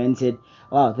Mr. Demented.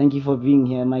 Wow, thank you for being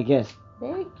here, my guest.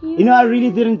 Thank you. I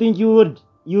really didn't think you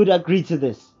would agree to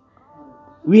this.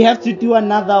 We have to do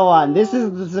another one. This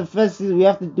is the first season. We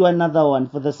have to do another one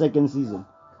for the second season.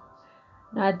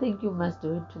 No, I think you must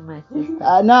do it to my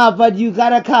sister. Nah, but you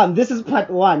gotta come. This is part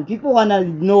 1. People wanna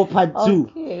know part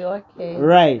 2. Okay.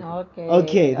 Right.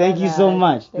 Okay. Thank you so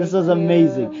much. This was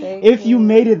amazing. If you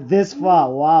made it this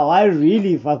far, wow, I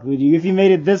really fuck with you. If you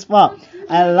made it this far,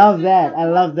 I love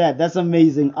that. That's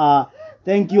amazing.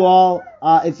 Thank you all.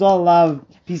 It's all love,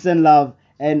 peace and love.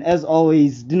 And as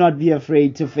always, do not be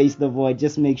afraid to face the void.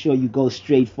 Just make sure you go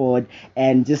straight forward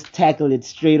and just tackle it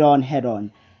straight on, head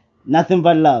on. Nothing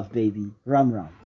but love, baby. Ram ram.